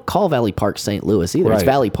stuff, they don't call Valley Park St. Louis either. It's Right.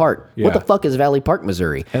 Valley Park. Yeah. What the fuck is Valley Park,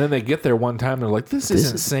 Missouri? And then they get there one time, they're like, this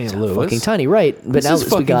isn't St. Louis. Fucking tiny, right? But This now is we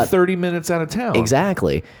fucking got 30 minutes out of town.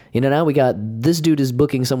 exactly. Now we got this dude is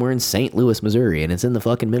booking somewhere in St. Louis, Missouri, and it's in the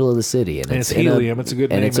fucking middle of the city, and it's in Helium. It's a good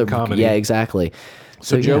name in comedy. Yeah, exactly.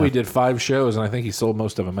 So Joey yeah. did 5 shows, and I think he sold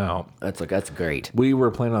most of them out. That's great. We were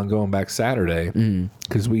planning on going back Saturday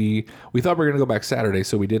because we thought we were going to go back Saturday,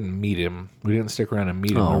 so we didn't meet him. We didn't stick around and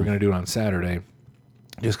meet him. We Oh. were going to do it on Saturday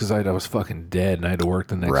just because I was fucking dead and I had to work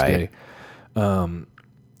the next Right. day.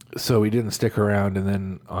 So we didn't stick around, and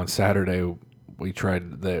then on Saturday we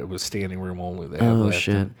tried it was standing room only. They had Oh left,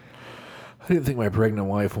 shit. and I didn't think my pregnant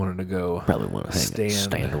wife wanted to go. Probably want to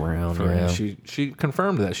stand around. for- Yeah. She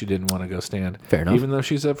confirmed that she didn't want to go stand. Fair enough. Even though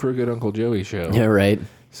she's up for a good Uncle Joey show. Yeah, right.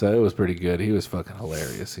 So it was pretty good. He was fucking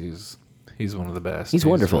hilarious. He's one of the best. He's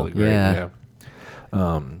wonderful. really great, Yeah.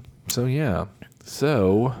 So yeah.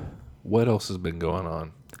 So what else has been going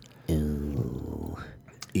on?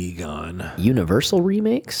 Egon. Universal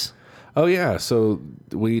remakes. Oh yeah. So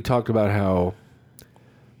we talked about how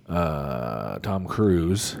Tom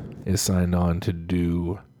Cruise is signed on to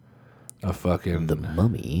do a fucking The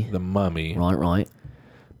Mummy. The Mummy. Right.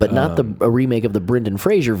 But not a remake of the Brendan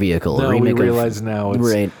Fraser vehicle. No, a remake we realize now it's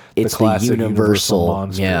right. It's the classic Universal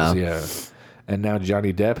monsters. Yeah. And now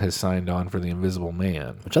Johnny Depp has signed on for The Invisible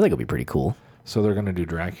Man. Which I think would be pretty cool. So they're going to do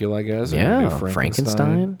Dracula, I guess. They're gonna Yeah, do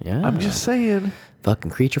Frankenstein. Yeah. I'm just saying.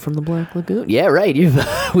 Fucking Creature from the Black Lagoon. Yeah, right.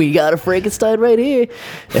 We got a Frankenstein right here.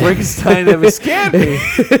 Frankenstein never scared me.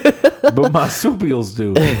 But marsupials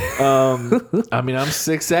do. I mean, I'm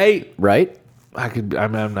 6'8". Right? I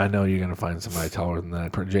know you're going to find somebody taller than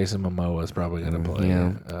that. Jason Momoa is probably going to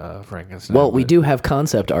play Frankenstein. Well, we but- do have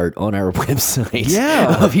concept art on our website.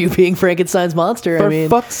 Yeah. Of you being Frankenstein's monster. For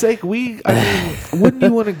fuck's sake, wouldn't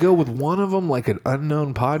you want to go with one of them, like an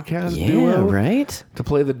unknown podcast yeah, duo? right? To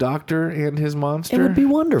play the doctor and his monster? It would be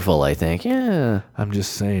wonderful, I think. Yeah. I'm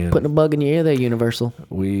just saying. Putting a bug in your ear there, Universal.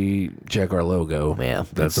 We check our logo. Yeah.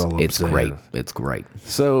 That's all I'm It's saying. great. It's great.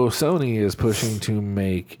 So Sony is pushing to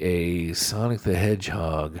make a Sonic the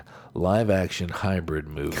Hedgehog live-action hybrid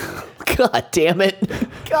movie. God damn it.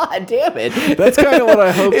 God damn it. That's kind of what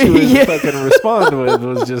I hoped you would Yeah. fucking respond with,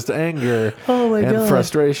 was just anger and God.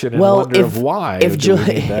 frustration and wonder of why. If, do we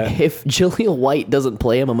need that? if Jaleel White doesn't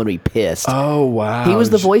play him, I'm going to be pissed. Oh, wow. He was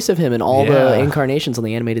the voice of him in all Yeah. the incarnations on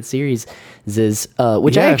the animated series, which I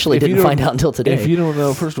Yeah, actually if you didn't don't- find out until today. If you don't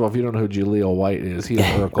know, first of all, if you don't know who Jaleel White is, he's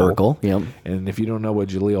Urkel. Urkel, yep. And if you don't know what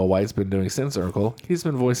Jaleel White's been doing since Urkel, he's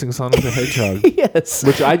been voicing Sonic the Hedgehog. Yes.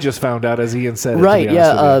 Which I just found out as Ian said it. Right, to be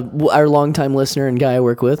honest with you. our longtime listener and guy I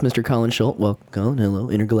work with, Mr. Colin Schultz. Welcome, hello,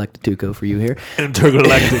 Intergalactic Tuco for you here.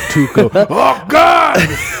 Intergalactic Tuco. Oh,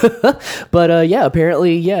 God! But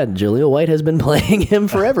apparently, Jaleel White has been playing him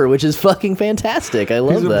forever, which is fucking fantastic. I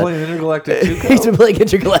love He's been that. playing Intergalactic Tuco. He's been playing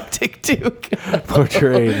Intergalactic Tuco.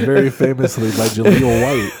 Portrayed very famously by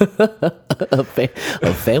Jaleel White. Of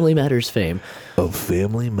Family Matters fame. Of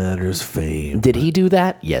Family Matters fame. Did he do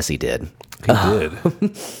that? Yes, he did. He did.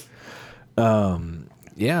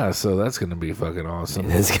 Yeah, so that's going to be fucking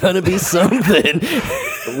awesome. It's gonna be something.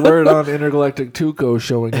 Word on Intergalactic Tuco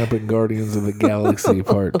showing up in Guardians of the Galaxy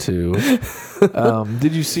Part 2.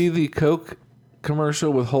 Did you see the Coke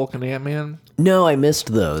commercial with Hulk and Ant-Man? No, I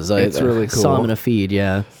missed those. It's really Saw cool. them in a feed.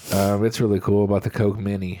 Yeah. It's really cool about the Coke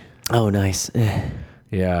Mini. Oh, nice.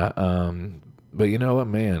 Yeah, but you know what,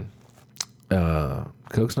 man?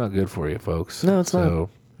 Coke's not good for you, folks. No, it's not.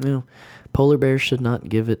 No, polar bears should not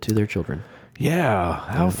give it to their children. Yeah,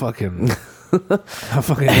 how fucking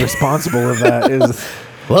irresponsible of that is.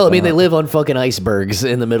 Well, I mean, they live on fucking icebergs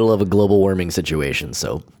in the middle of a global warming situation,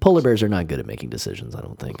 so polar bears are not good at making decisions, I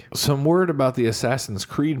don't think. Some word about the Assassin's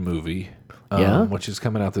Creed movie, Yeah? which is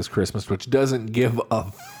coming out this Christmas, which doesn't give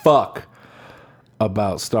a fuck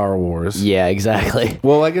about Star Wars. Yeah, exactly.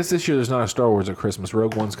 Well, I guess this year there's not a Star Wars at Christmas.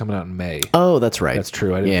 Rogue One's coming out in May. Oh, that's right. That's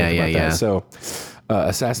true. I didn't think about that. So,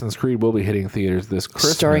 Assassin's Creed will be hitting theaters this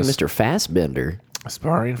Christmas. Starring Mr. Fassbender,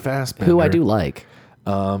 Starring Fassbender. who I do like.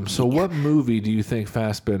 So what movie do you think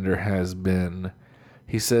Fassbender has been?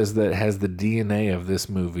 He says that has the DNA of this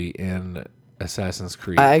movie in Assassin's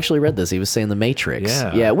Creed. I actually read this. He was saying The Matrix.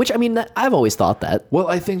 Yeah. Which, I mean, I've always thought that. Well,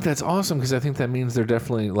 I think that's awesome because I think that means they're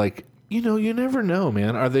definitely like, you never know,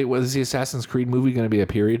 man. Was the Assassin's Creed movie going to be a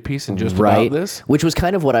period piece and just about this? Which was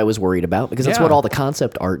kind of what I was worried about because that's Yeah. what all the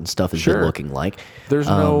concept art and stuff has been Sure. looking like. There's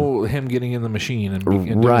no him getting in the machine and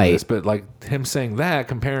doing Right. this, but like him saying that,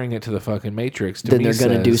 comparing it to the fucking Matrix, to Then me they're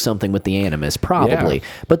going to do says- something with the Animus, probably. Yeah.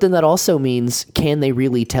 But then that also means, can they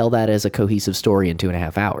really tell that as a cohesive story in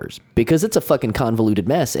 2.5 hours? Because it's a fucking convoluted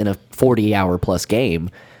mess in a 40-hour plus game.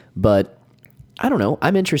 But I don't know.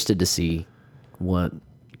 I'm interested to see what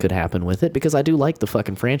could happen with it because I do like the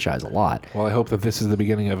fucking franchise a lot. Well, I hope that this is the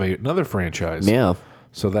beginning of another franchise. Yeah.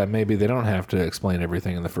 So that maybe they don't have to explain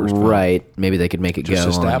everything in the first film. Right. Maybe they could make it Just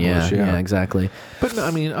go on. establish, yeah. Yeah, exactly. But no, I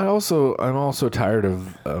mean, I'm also tired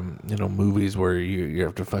of movies where you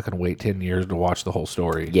have to fucking wait 10 years to watch the whole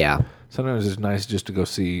story. Yeah. Sometimes it's nice just to go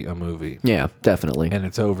see a movie Yeah, definitely. and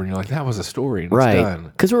it's over and you're like, that was a story and it's Right. done.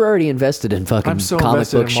 Because we're already invested in fucking I'm so comic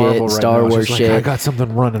invested book in shit, Marvel and right Star now. It's Wars just shit. like, I got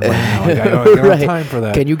something running right now. I don't have time for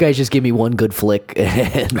that. Can you guys just give me one good flick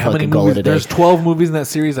and How many fucking call movies? it a day? There's 12 movies in that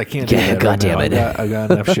series. I can't do Yeah, that. God right damn now. it. I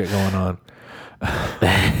got enough shit going on.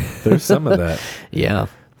 There's some of that. Yeah.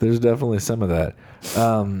 There's definitely some of that.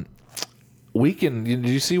 Did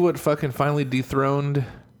you see what fucking finally dethroned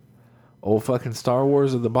old fucking Star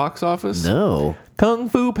Wars at the box office? No. Kung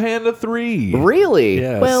Fu Panda 3. Really?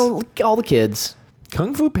 Yes. Well, all the kids.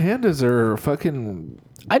 Kung Fu Pandas are fucking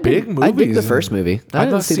I big dig, movies. I dig the and first movie. I I've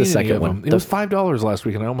didn't not see the seen any second of them. one. It was $5 last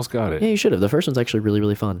week and I almost got it. Yeah, you should have. The first one's actually really,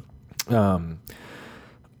 really fun.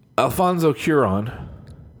 Alfonso Cuarón,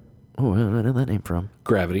 Oh, where did I know that name from?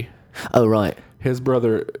 Gravity. Oh, right. His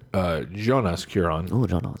brother, Jonas Cuarón, Oh,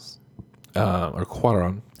 Jonas. or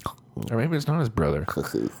Cuarón. Or maybe it's not his brother.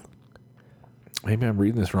 Maybe I'm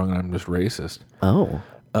reading this wrong and I'm just racist. Oh.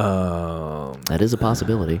 That is a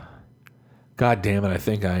possibility. God damn it, I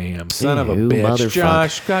think I am. Son of a You bitch. motherfucker.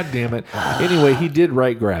 Josh, god damn it. Anyway, he did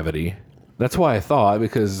write Gravity. That's why I thought,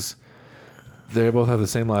 because they both have the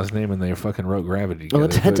same last name and they fucking wrote Gravity together. Well,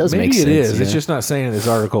 that But does maybe make it sense, is. It's yeah. just not saying in this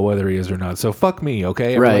article whether he is or not. So fuck me,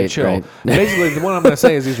 okay? Everybody Right, chill. right. Basically, the one I'm going to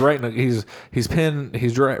say is he's writing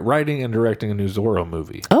and directing a new Zorro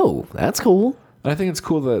movie. Oh, that's cool. And I think it's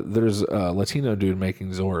cool that there's a Latino dude making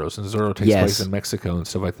Zorro, since Zorro takes Yes. place in Mexico and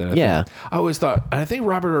stuff like that. Yeah. I always thought, and I think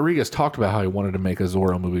Robert Rodriguez talked about how he wanted to make a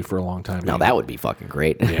Zorro movie for a long time. Now, that would be fucking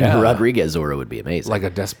great. Yeah. Rodriguez Zorro would be amazing. like a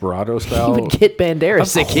Desperado style. Even Kit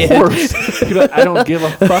Banderas Of again. course. You know, I don't give a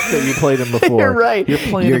fuck that you played him before. You're right. You're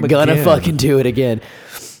playing You're him gonna again. fucking do it again.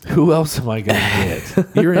 Who else am I gonna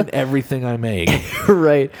get? You're in everything I make.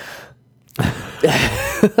 Right.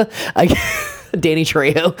 Danny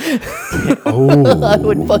Trejo. Oh, I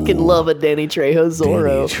would fucking love a Danny Trejo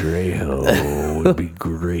Zorro. Danny Trejo would be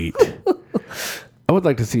great. I would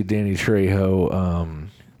like to see Danny Trejo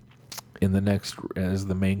in the next as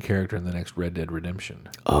the main character in the next Red Dead Redemption.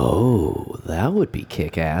 Oh, that would be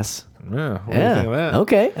kick-ass. Yeah, what do you think of that?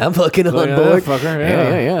 Okay, I'm fucking on Look at board. that fucker,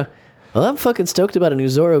 yeah. Yeah. Well, I'm fucking stoked about a new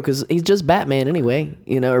Zorro because he's just Batman anyway,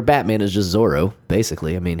 or Batman is just Zorro,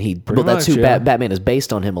 basically. I mean, that's much, who yeah. Batman is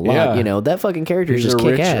based on him a lot. Yeah. That fucking character is He's just a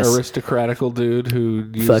rich, kick-ass. aristocratical dude who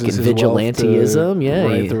uses Fucking his wealth vigilanteism, to yeah.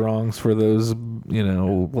 right the wrongs for those,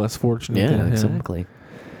 less fortunate Yeah, than him. exactly.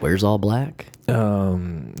 Wears all black.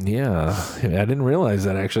 Yeah. I didn't realize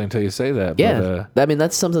that actually until you say that. Yeah, But, I mean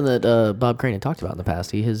that's something that Bob Crane had talked about in the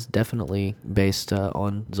past. He has definitely based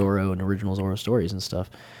on Zorro and original Zorro stories and stuff.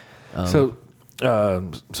 Sorry,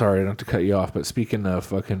 not to cut you off, but speaking of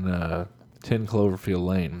fucking 10 Cloverfield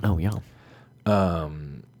Lane, Oh yeah. I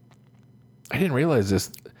didn't realize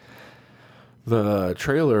this. The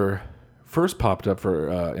trailer first popped up for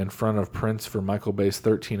in front of Prince for Michael Bay's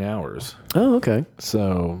 13 Hours. Oh okay.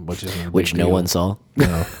 So, which No one saw.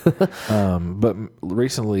 No. But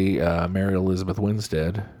recently, Mary Elizabeth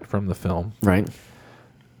Winstead from the film Right.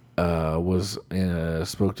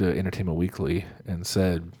 spoke to Entertainment Weekly and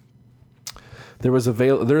said there is a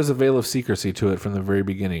veil of secrecy to it from the very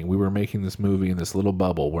beginning. We were making this movie in this little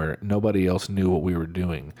bubble where nobody else knew what we were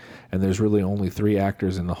doing, and there's really only 3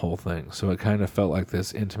 actors in the whole thing. So it kind of felt like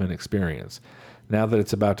this intimate experience. Now that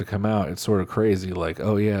it's about to come out, it's sort of crazy. Like,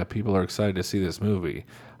 oh yeah, people are excited to see this movie.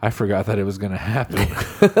 I forgot that it was going to happen.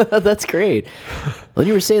 That's great. Well,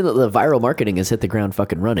 you were saying that the viral marketing has hit the ground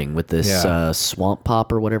fucking running with this Yeah. Swamp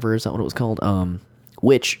Pop or whatever, is that what it was called?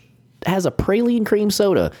 Which has a praline cream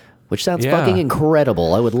soda, which sounds Yeah. fucking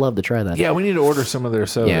incredible. I would love to try that. Yeah, we need to order some of their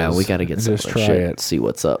sodas. Yeah, we got to get and some just of that try shit, it. see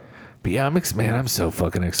what's up. But yeah, I'm so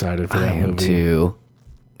fucking excited for I that am movie. too.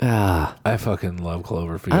 I fucking love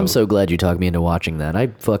Cloverfield. I'm so glad you talked me into watching that.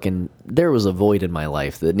 There was a void in my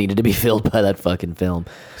life that needed to be filled by that fucking film.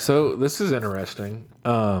 So this is interesting.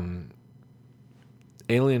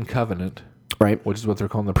 Alien Covenant, Right. which is what they're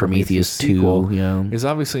calling the Prometheus 2, sequel, yeah. is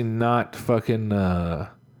obviously not fucking gonna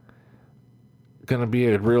be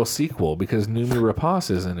a real sequel because Noomi Rapace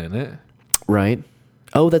isn't in it. Right.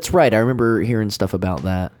 Oh, that's right. I remember hearing stuff about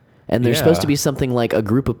that. And there's supposed Yeah. to be something like a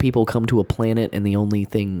group of people come to a planet, and the only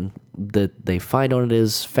thing that they find on it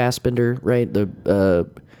is Fassbender, right? The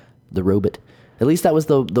robot. At least that was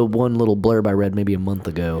the one little blurb I read maybe a month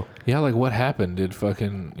ago. Yeah, like what happened? Did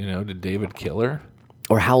fucking did David kill her?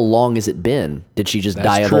 Or how long has it been? Did she just That's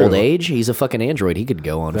die of true. old age? He's a fucking android. He could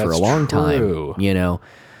go on for a That's long true.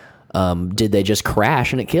 time. Did they just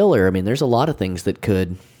crash and it kill her? I mean, there's a lot of things that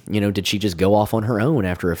could. Did she just go off on her own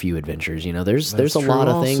after a few adventures? There's a true lot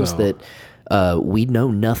of things also. that we know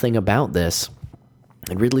nothing about this.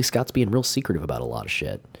 And Ridley Scott's being real secretive about a lot of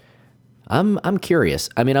shit. I'm curious.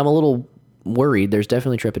 I mean, I'm a little worried. There's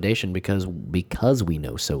definitely trepidation because we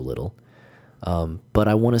know so little. But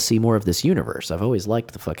I want to see more of this universe. I've always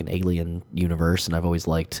liked the fucking Alien universe, and I've always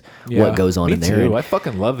liked what goes on me in there. Too. And, I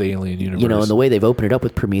fucking love the Alien universe. and the way they've opened it up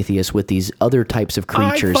with Prometheus with these other types of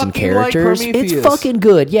creatures and fucking like characters. It's Prometheus. fucking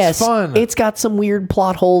good. Yes. fun. It's got some weird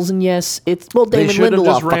plot holes, and yes, Damon should've Lindelof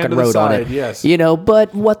just ran fucking to the wrote on it. side, yes.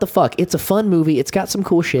 But what the fuck? It's a fun movie. It's got some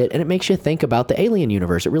cool shit, and it makes you think about the Alien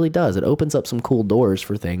universe. It really does. It opens up some cool doors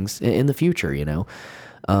for things in the future,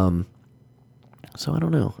 So I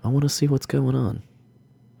don't know. I want to see what's going on.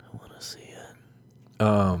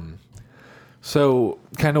 So,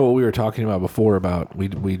 kind of what we were talking about before about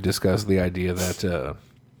we discussed the idea that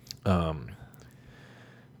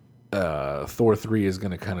Thor 3 is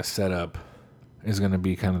going to kind of is going to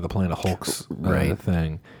be kind of the Planet Hulk's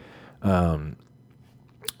thing.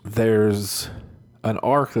 There's an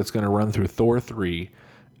arc that's going to run through Thor 3,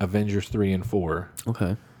 Avengers 3 and 4.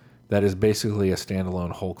 Okay. That is basically a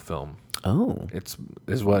standalone Hulk film. Oh.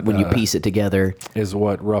 Is what When you piece it together. is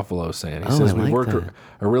what Ruffalo's saying. He Oh, says I we like worked that.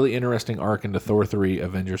 a really interesting arc into Thor 3,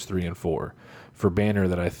 Avengers 3 and 4 for Banner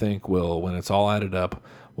that I think will, when it's all added up,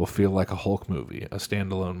 will feel like a Hulk movie, a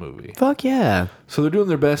standalone movie. Fuck yeah. So they're doing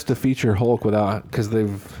their best to feature Hulk without, because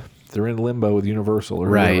they're in limbo with Universal or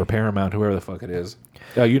Right. whatever, Paramount, whoever the fuck it is.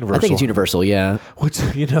 Universal. I think it's Universal, yeah. Which,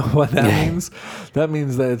 you know what that means? That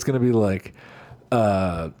means that it's going to be like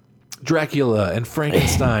Dracula and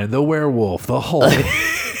Frankenstein, the werewolf, the Hulk.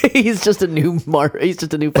 He's just a new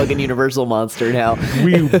fucking Universal monster now.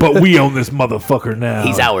 But we own this motherfucker now.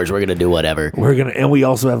 He's ours. We're gonna do whatever. And we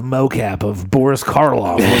also have mocap of Boris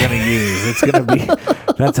Karloff we're gonna use. It's gonna be,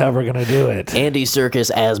 that's how we're gonna do it. Andy Serkis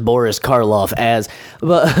as Boris Karloff as,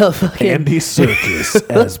 fucking, Andy Serkis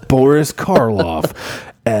as Boris Karloff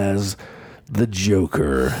as the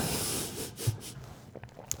Joker.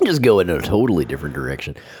 Just go in a totally different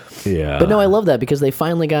direction. Yeah. But no, I love that because they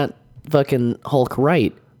finally got fucking Hulk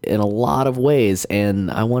right in a lot of ways, and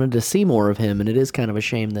I wanted to see more of him, and it is kind of a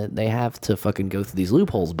shame that they have to fucking go through these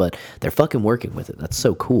loopholes, but they're fucking working with it. That's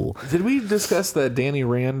so cool. Did we discuss that Danny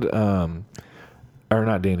Rand, or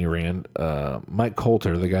not Danny Rand, Mike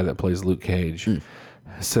Coulter, the guy that plays Luke Cage,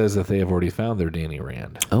 says that they have already found their Danny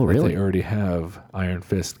Rand. Oh, really? That they already have Iron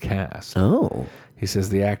Fist cast. Oh. He says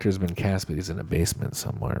the actor's been cast, but he's in a basement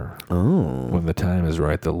somewhere. Oh. When the time is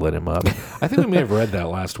right, they'll let him up. I think we may have read that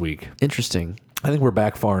last week. Interesting. I think we're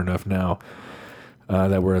back far enough now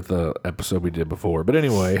that we're at the episode we did before. But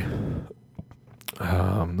anyway,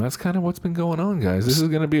 that's kind of what's been going on, guys. This is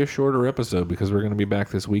going to be a shorter episode because we're going to be back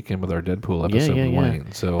this weekend with our Deadpool episode with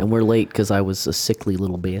Wayne. So and we're late because I was a sickly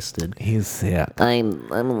little bastard. he's sick.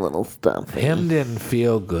 I'm a little stuffy. Him didn't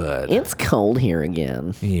feel good. It's cold here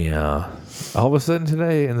again. Yeah. All of a sudden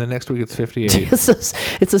today, and the next week it's 58.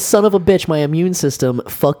 It's a son of a bitch. My immune system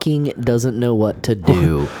fucking doesn't know what to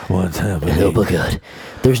do. What's happening? Oh my god.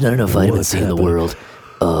 There's not enough vitamin C in the world.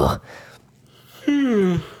 Oh.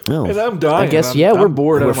 And I'm dying. I guess, I'm we're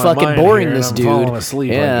bored out we're of my fucking mind boring here, this and dude. I'm falling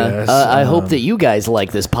asleep, I guess. I hope that you guys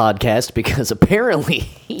like this podcast because apparently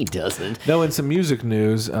he doesn't. No, in some music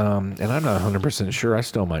news, and I'm not 100% sure. I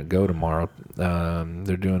still might go tomorrow.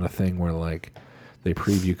 They're doing a thing where, like, they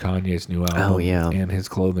preview Kanye's new album and his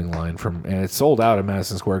clothing line and it's sold out at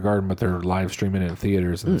Madison Square Garden, but they're live streaming it in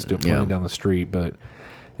theaters and it's still playing down the street. But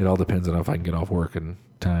it all depends on if I can get off work in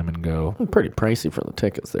time and go. Pretty pricey for the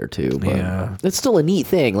tickets there too. But Yeah. it's still a neat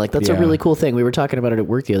thing. Like that's a really cool thing. We were talking about it at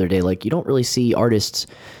work the other day. Like you don't really see artists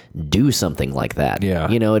do something like that. Yeah.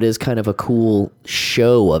 You know, it is kind of a cool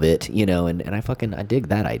show of it, you know, and I dig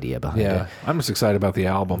that idea behind it. I'm just excited about the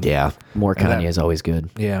album. Yeah. More Kanye is always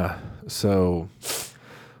good. Yeah. So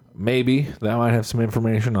maybe that might have some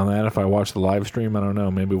information on that if I watch the live stream. I don't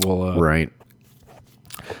know. Maybe we'll. Right.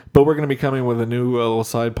 But we're going to be coming with a new little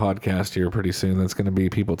side podcast here pretty soon. That's going to be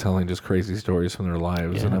people telling just crazy stories from their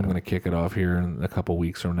lives. And I'm going to kick it off here in a couple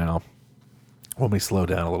weeks from now. When we slow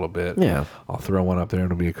down a little bit. Yeah. I'll throw one up there.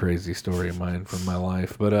 It'll be a crazy story of mine from my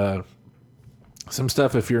life. But some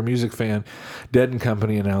stuff, if you're a music fan, Dead &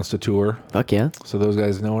 Company announced a tour. Fuck yeah. So those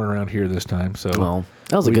guys, no one around here this time. So Well,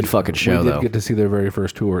 that was a good fucking show, we though. did get to see their very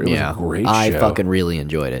first tour. It was a great show. I fucking really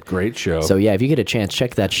enjoyed it. Great show. So yeah, if you get a chance,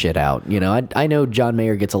 check that shit out. You know, I know John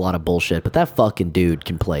Mayer gets a lot of bullshit, but that fucking dude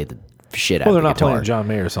can play the shit out Well, of they're the not guitar. playing John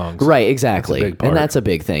Mayer songs. Right, exactly. That's a big part. And that's a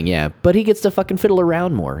big thing, yeah. But he gets to fucking fiddle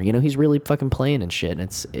around more. You know, he's really fucking playing and shit. And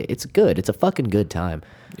it's good. It's a fucking good time.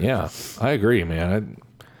 Yeah, I agree, man.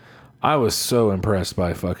 I was so impressed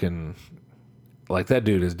by fucking... Like, that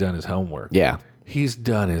dude has done his homework. Yeah. He's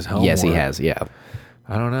done his homework. Yes, he has, yeah.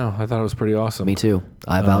 I don't know. I thought it was pretty awesome. Me too.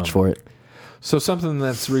 I vouch for it. So something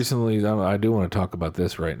that's recently... I do want to talk about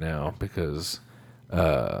this right now because...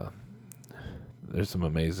 there's some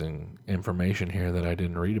amazing information here that I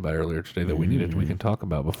didn't read about earlier today that we can talk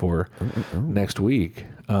about before next week.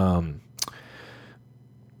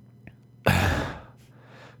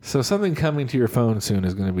 So something coming to your phone soon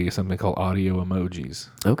is going to be something called audio emojis,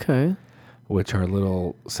 Okay. which are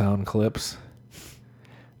little sound clips.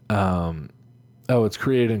 It's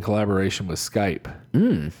created in collaboration with Skype.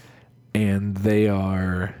 And they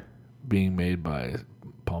are being made by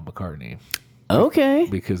Paul McCartney. Okay.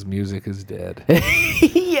 Because music is dead.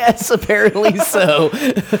 Yes, apparently so.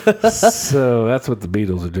 So that's what the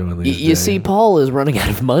Beatles are doing these days. You see, Paul is running out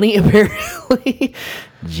of money, apparently.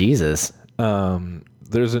 Jesus.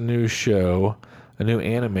 There's a new show, a new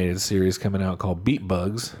animated series coming out called Beat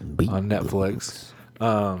Bugs on Netflix,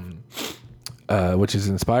 which is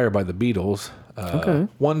inspired by the Beatles. Okay.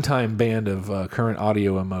 One-time band of current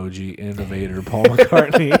audio emoji innovator Paul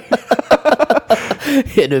McCartney.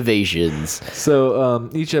 Innovations. So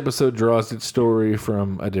each episode draws its story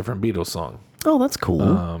from a different Beatles song. Oh, that's cool.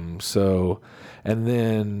 So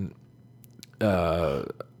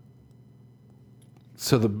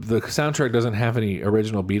the soundtrack doesn't have any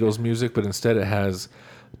original Beatles music, but instead it has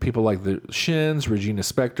people like the Shins, Regina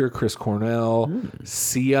Spektor, Chris Cornell,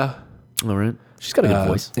 Sia, All right. She's got a good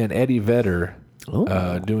voice. and Eddie Vedder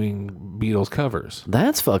doing Beatles covers.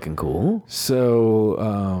 That's fucking cool.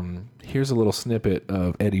 So here's a little snippet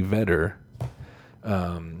of Eddie Vedder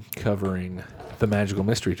covering the Magical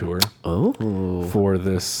Mystery Tour for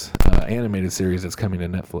this animated series that's coming to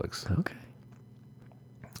Netflix. Okay.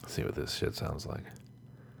 Let's see what this shit sounds like.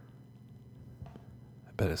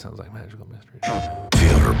 I bet it sounds like Magical Mystery Tour.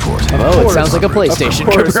 Field report. Oh, it sounds like a PlayStation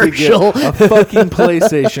Of course we get commercial. a fucking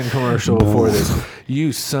PlayStation commercial before this.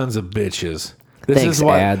 You sons of bitches. Thanks,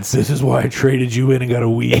 ads. This is why I traded you in and got a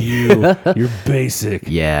Wii U. You're basic.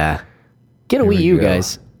 Yeah. Get a Here Wii we U, go.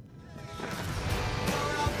 guys.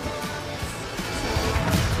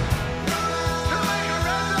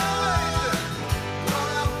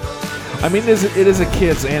 I mean, it is a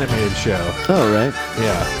kids animated show. Oh, right.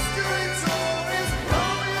 Yeah.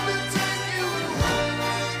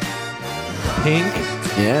 Pink,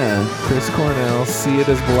 Yeah. Chris Cornell, See It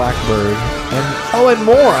as Blackbird, and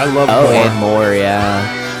more. I love Oh, more. and more,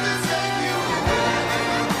 yeah.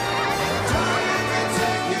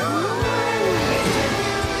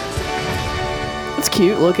 It's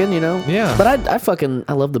cute looking, Yeah. But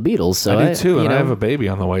I love the Beatles, so I do too, and you I know. have a baby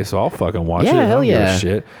on the way, so I'll fucking watch Yeah, it. I hell don't give a yeah.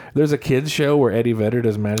 shit. There's a kids show where Eddie Vedder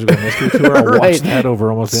does Magical Mystery Tour. I'll watch Right. that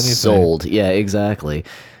over almost anything. Sold. Yeah, exactly.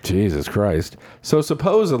 Jesus Christ. So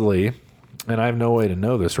supposedly, and I have no way to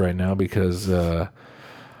know this right now because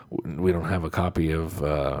we don't have a copy of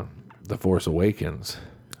The Force Awakens,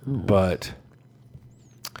 but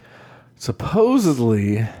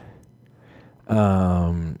supposedly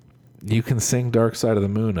you can sing Dark Side of the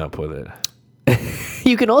Moon up with it.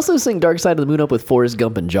 You can also sing Dark Side of the Moon up with Forrest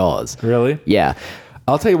Gump and Jaws. Really? Yeah.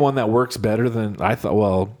 I'll tell you one that works better than I thought.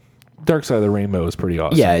 Well, Dark Side of the Rainbow is pretty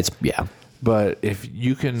awesome. Yeah. But if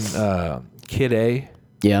you can Kid A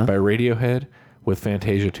Yeah. by Radiohead with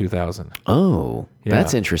Fantasia 2000. Oh, Yeah.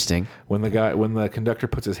 that's interesting. When the conductor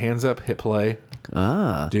puts his hands up, hit play.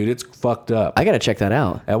 Ah. Dude, it's fucked up. I got to check that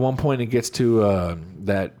out. At one point, it gets to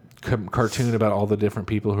that cartoon about all the different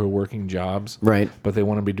people who are working jobs. Right. But they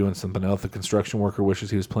want to be doing something else. The construction worker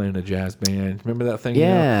wishes he was playing in a jazz band. Remember that thing? you know?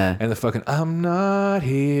 Yeah. And the fucking I'm Not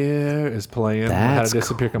Here is playing. How That's to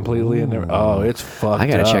Disappear Completely. And it's fucked up. I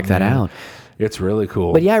got to check that man. out. It's really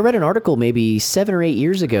cool. But yeah, I read an article maybe 7 or 8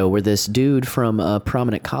 years ago where this dude from a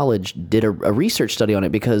prominent college did a research study on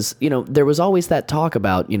it because, there was always that talk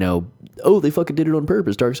about, oh, they fucking did it on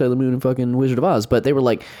purpose, Dark Side of the Moon and fucking Wizard of Oz. But they were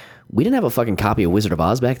like, we didn't have a fucking copy of Wizard of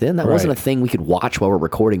Oz back then. That wasn't a Right. thing we could watch while we're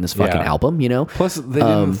recording this fucking Yeah. album, Plus, they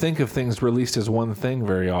didn't think of things released as one thing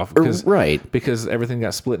very often. Right. Because everything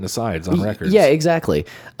got split into sides on records. Yeah, exactly.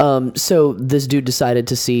 So this dude decided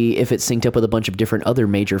to see if it synced up with a bunch of different other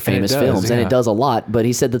major famous does, films, and yeah. it does a lot. But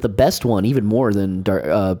he said that the best one, even more than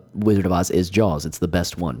Wizard of Oz, is Jaws. It's the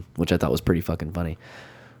best one, which I thought was pretty fucking funny.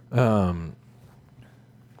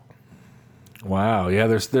 Wow. Yeah,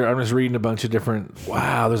 I'm just reading a bunch of different.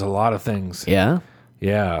 Wow, there's a lot of things. Yeah.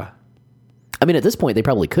 Yeah. I mean, at this point, they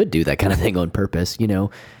probably could do that kind of thing on purpose, at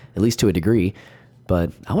least to a degree.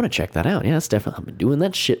 But I want to check that out. Yeah, that's definitely. I'm doing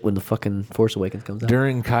that shit when the fucking Force Awakens comes out.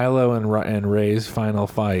 During Kylo and Rey's final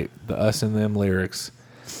fight, the Us and Them lyrics,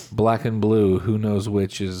 black and blue, who knows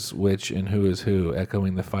which is which and who is who,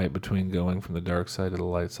 echoing the fight between going from the dark side to the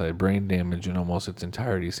light side. Brain damage in almost its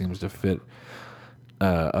entirety seems to fit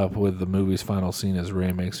up with the movie's final scene as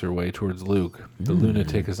Rey makes her way towards Luke. The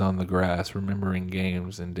lunatic is on the grass, remembering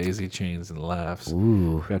games and daisy chains and laughs.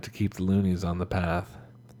 Ooh. Got to keep the loonies on the path.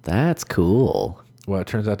 That's cool. Well, it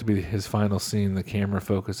turns out to be his final scene. The camera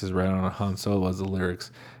focuses right on Han Solo as the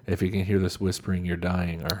lyrics, "If you can hear this whispering, you're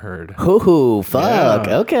dying," are heard. Ooh, fuck.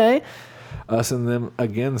 Yeah. Okay. Us and Them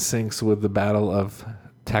again syncs with the Battle of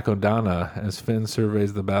Takodana. As Finn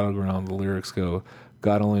surveys the battleground, the lyrics go,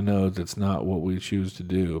 "God only knows it's not what we choose to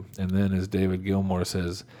do." And then as David Gilmour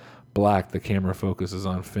says, "Black," the camera focuses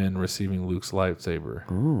on Finn receiving Luke's lightsaber.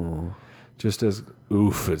 Ooh. Just as,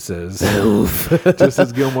 oof, it says. Oof. Just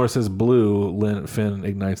as Gilmour says blue, Finn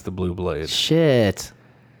ignites the blue blade. Shit.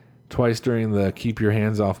 Twice during the "keep your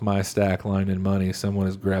hands off my stack" line in Money,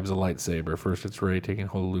 someone grabs a lightsaber. First it's Rey taking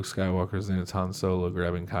hold of Luke Skywalker's, then it's Han Solo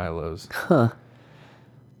grabbing Kylo's. Huh.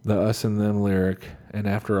 The Us and Them lyric, "and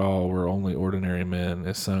after all, we're only ordinary men,"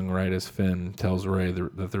 is sung right as Finn tells Rey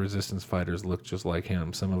that the Resistance fighters look just like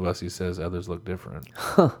him. Some of us, he says, others look different.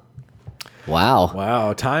 Wow.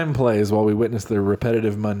 Wow, time plays while we witness the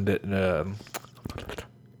repetitive mundanity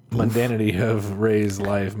of Rey's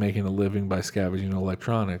life, making a living by scavenging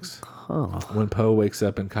electronics. When Poe wakes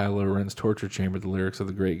up in Kylo Ren's torture chamber, the lyrics of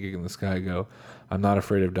The Great Gig in the Sky go, "I'm not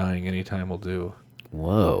afraid of dying, any time will do."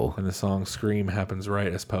 Whoa. And the song "Scream" happens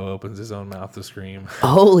right as Poe opens his own mouth to scream.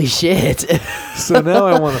 Holy shit. So now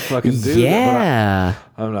I want to fucking do that. Yeah.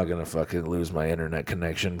 But I'm not going to fucking lose my internet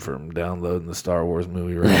connection from downloading the Star Wars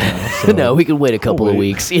movie right now. So No, we can wait a couple of wait.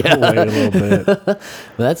 weeks. Yeah. We'll wait a little bit. Well,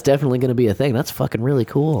 that's definitely going to be a thing. That's fucking really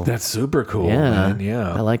cool. That's super cool, yeah. man.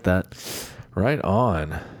 Yeah. I like that. Right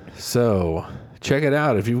on. So check it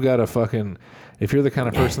out. If you've got if you're the kind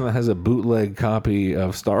of person that has a bootleg copy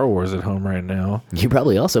of Star Wars at home right now. You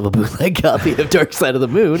probably also have a bootleg copy of Dark Side of the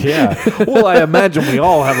Moon. Yeah. Well, I imagine we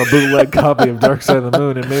all have a bootleg copy of Dark Side of the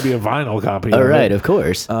Moon and maybe a vinyl copy All of right, it. of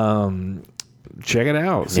course. check it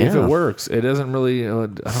out. See if Yeah. it works. It doesn't really. I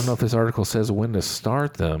don't know if this article says when to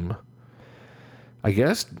start them. I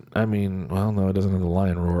guess. I mean, well, no, it doesn't have the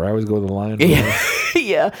lion roar. I always go with the lion roar.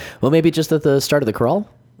 Yeah. Well, maybe just at the start of the crawl.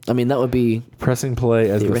 I mean, that would be Pressing play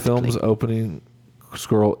as the Theoretically. film's opening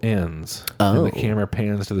scroll ends, and the camera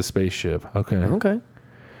pans to the spaceship. Okay.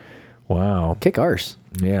 Wow. kick arse.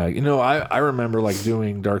 Yeah. I remember like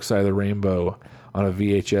doing Dark Side of the Rainbow on a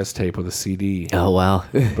VHS tape with a CD. Oh wow.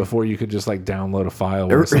 Before you could just like download a file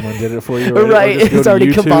where someone did it for you, or Right, just go it's to already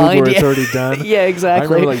YouTube combined, where it's yeah. already done. Yeah, exactly.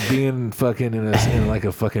 I remember like being fucking in like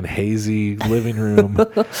a fucking hazy living room.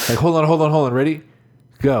 Like, hold on, ready,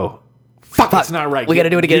 go. Fuck, it's not right. We gotta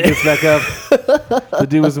do it again. He gets back up. The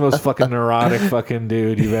dude was the most fucking neurotic fucking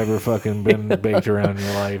dude you've ever fucking been baked around in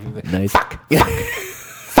your life. Nice.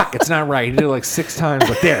 Fuck, it's not right. He did it like 6 times.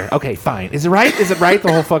 Like, there, okay, fine. Is it right? The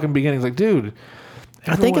whole fucking beginning's like, dude.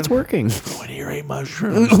 I think it's working. When you ate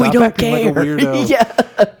mushrooms, We stop don't acting care. like a weirdo. Yeah.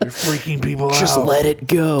 You're freaking people out. Just let it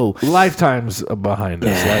go. Lifetimes behind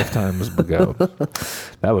us. Lifetimes ago.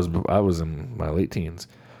 I was in my late teens.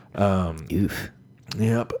 Oof.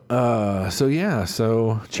 Yep.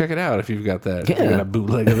 So check it out if you've got that. If Yeah. you got a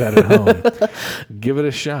bootleg of that at home. Give it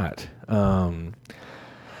a shot.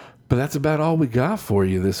 But that's about all we got for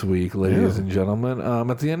you this week, ladies and gentlemen.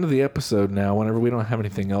 At the end of the episode now, whenever we don't have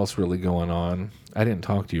anything else really going on, I didn't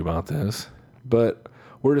talk to you about this, but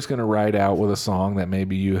we're just going to ride out with a song that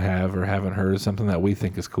maybe you have or haven't heard, something that we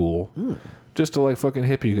think is cool, just to like fucking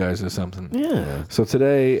hip you guys to something. Yeah. So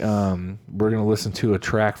today, we're going to listen to a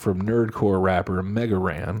track from nerdcore rapper Mega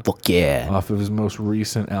Ran Fuck yeah. off of his most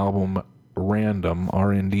recent album, Random,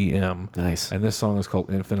 RNDM. Nice. And this song is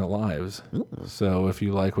called Infinite Lives. So if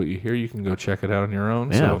you like what you hear, you can go check it out on your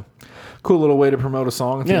own. Yeah. So cool little way to promote a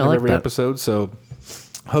song at the Yeah, end I of like every that. episode. So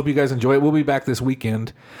hope you guys enjoy it. We'll be back this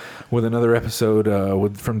weekend with another episode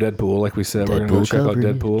from Deadpool. Like we said, we're going to go Deadpool check out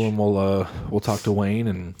coverage. Deadpool, and we'll talk to Wayne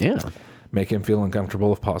and Yeah. make him feel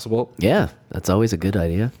uncomfortable if possible. Yeah. That's always a good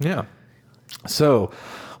idea. Yeah. So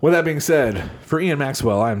with that being said, for Ian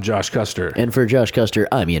Maxwell, I'm Josh Custer. And for Josh Custer,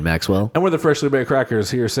 I'm Ian Maxwell. And we're the Freshly Baked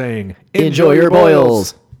Crackers here saying, Enjoy your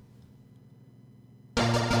boils.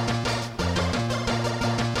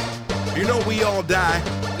 You know we all die.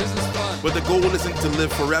 This is fun. But the goal isn't to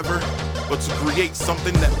live forever, but to create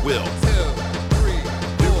something that will. 2, 3,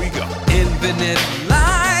 here we go. Infinite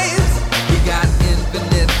lives, we got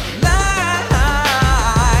infinite lives.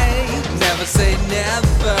 Never say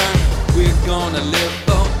never, we're gonna live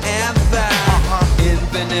forever.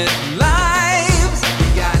 Infinite lives, we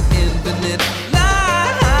got infinite lives.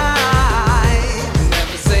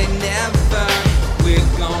 Never say never, we're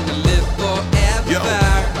gonna live forever. Yo,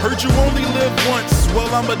 heard you only live once. Well,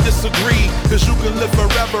 I'ma disagree. Cause you can live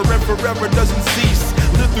forever and forever doesn't cease.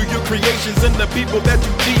 Live through your creations and the people that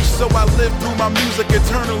you teach. So I live through my music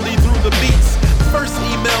eternally through the beats. First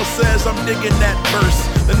email says I'm digging that verse.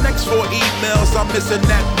 The next 4 emails I'm missing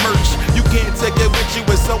that merch. You can't take it with you,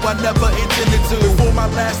 and so I never intended to. For my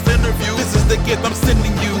last interview, this is the gift I'm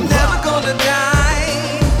sending you. Never gonna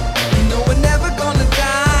die. No, we're never gonna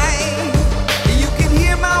die. You can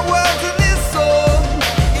hear my words in this song.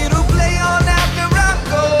 It'll play on after I'm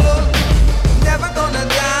gone. Never gonna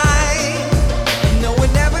die. No,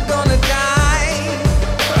 we're never gonna die.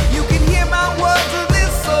 You can hear my words in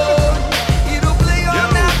this song. It'll play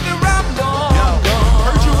on after I'm gone.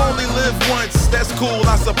 Heard you only live once, that's cool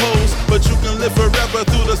I suppose. But you can live forever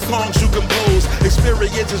through the songs you compose.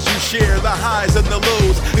 Experiences you share, the highs and the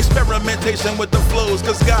lows. Experimentation with the flows,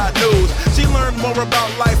 cause God knows she learned more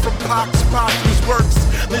about life from Pac's posthumous works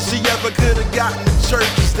than she ever could have gotten in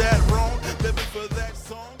church. Is that wrong? Living for that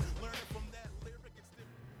song, learning from that lyric.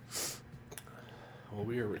 Well,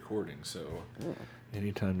 we are recording, so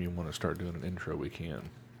anytime you want to start doing an intro, we can.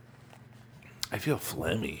 I feel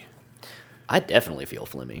phlegmy. I definitely feel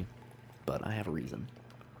flimmy, but I have a reason.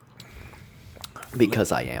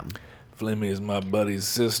 Because I am. Phlegmy is my buddy's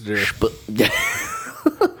sister. But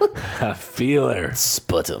I feel her.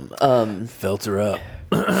 Sputum. Felt her up.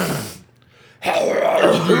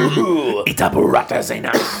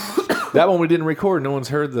 That one we didn't record. No one's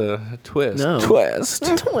heard the twist. No. Twist.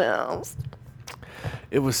 Twelve.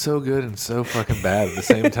 It was so good and so fucking bad at the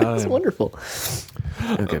same time. It's wonderful.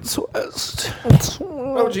 Okay. Twist.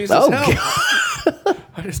 Oh, Jesus, Oh, help.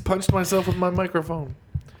 I just punched myself with my microphone.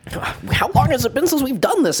 How long has it been since we've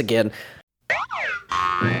done this again?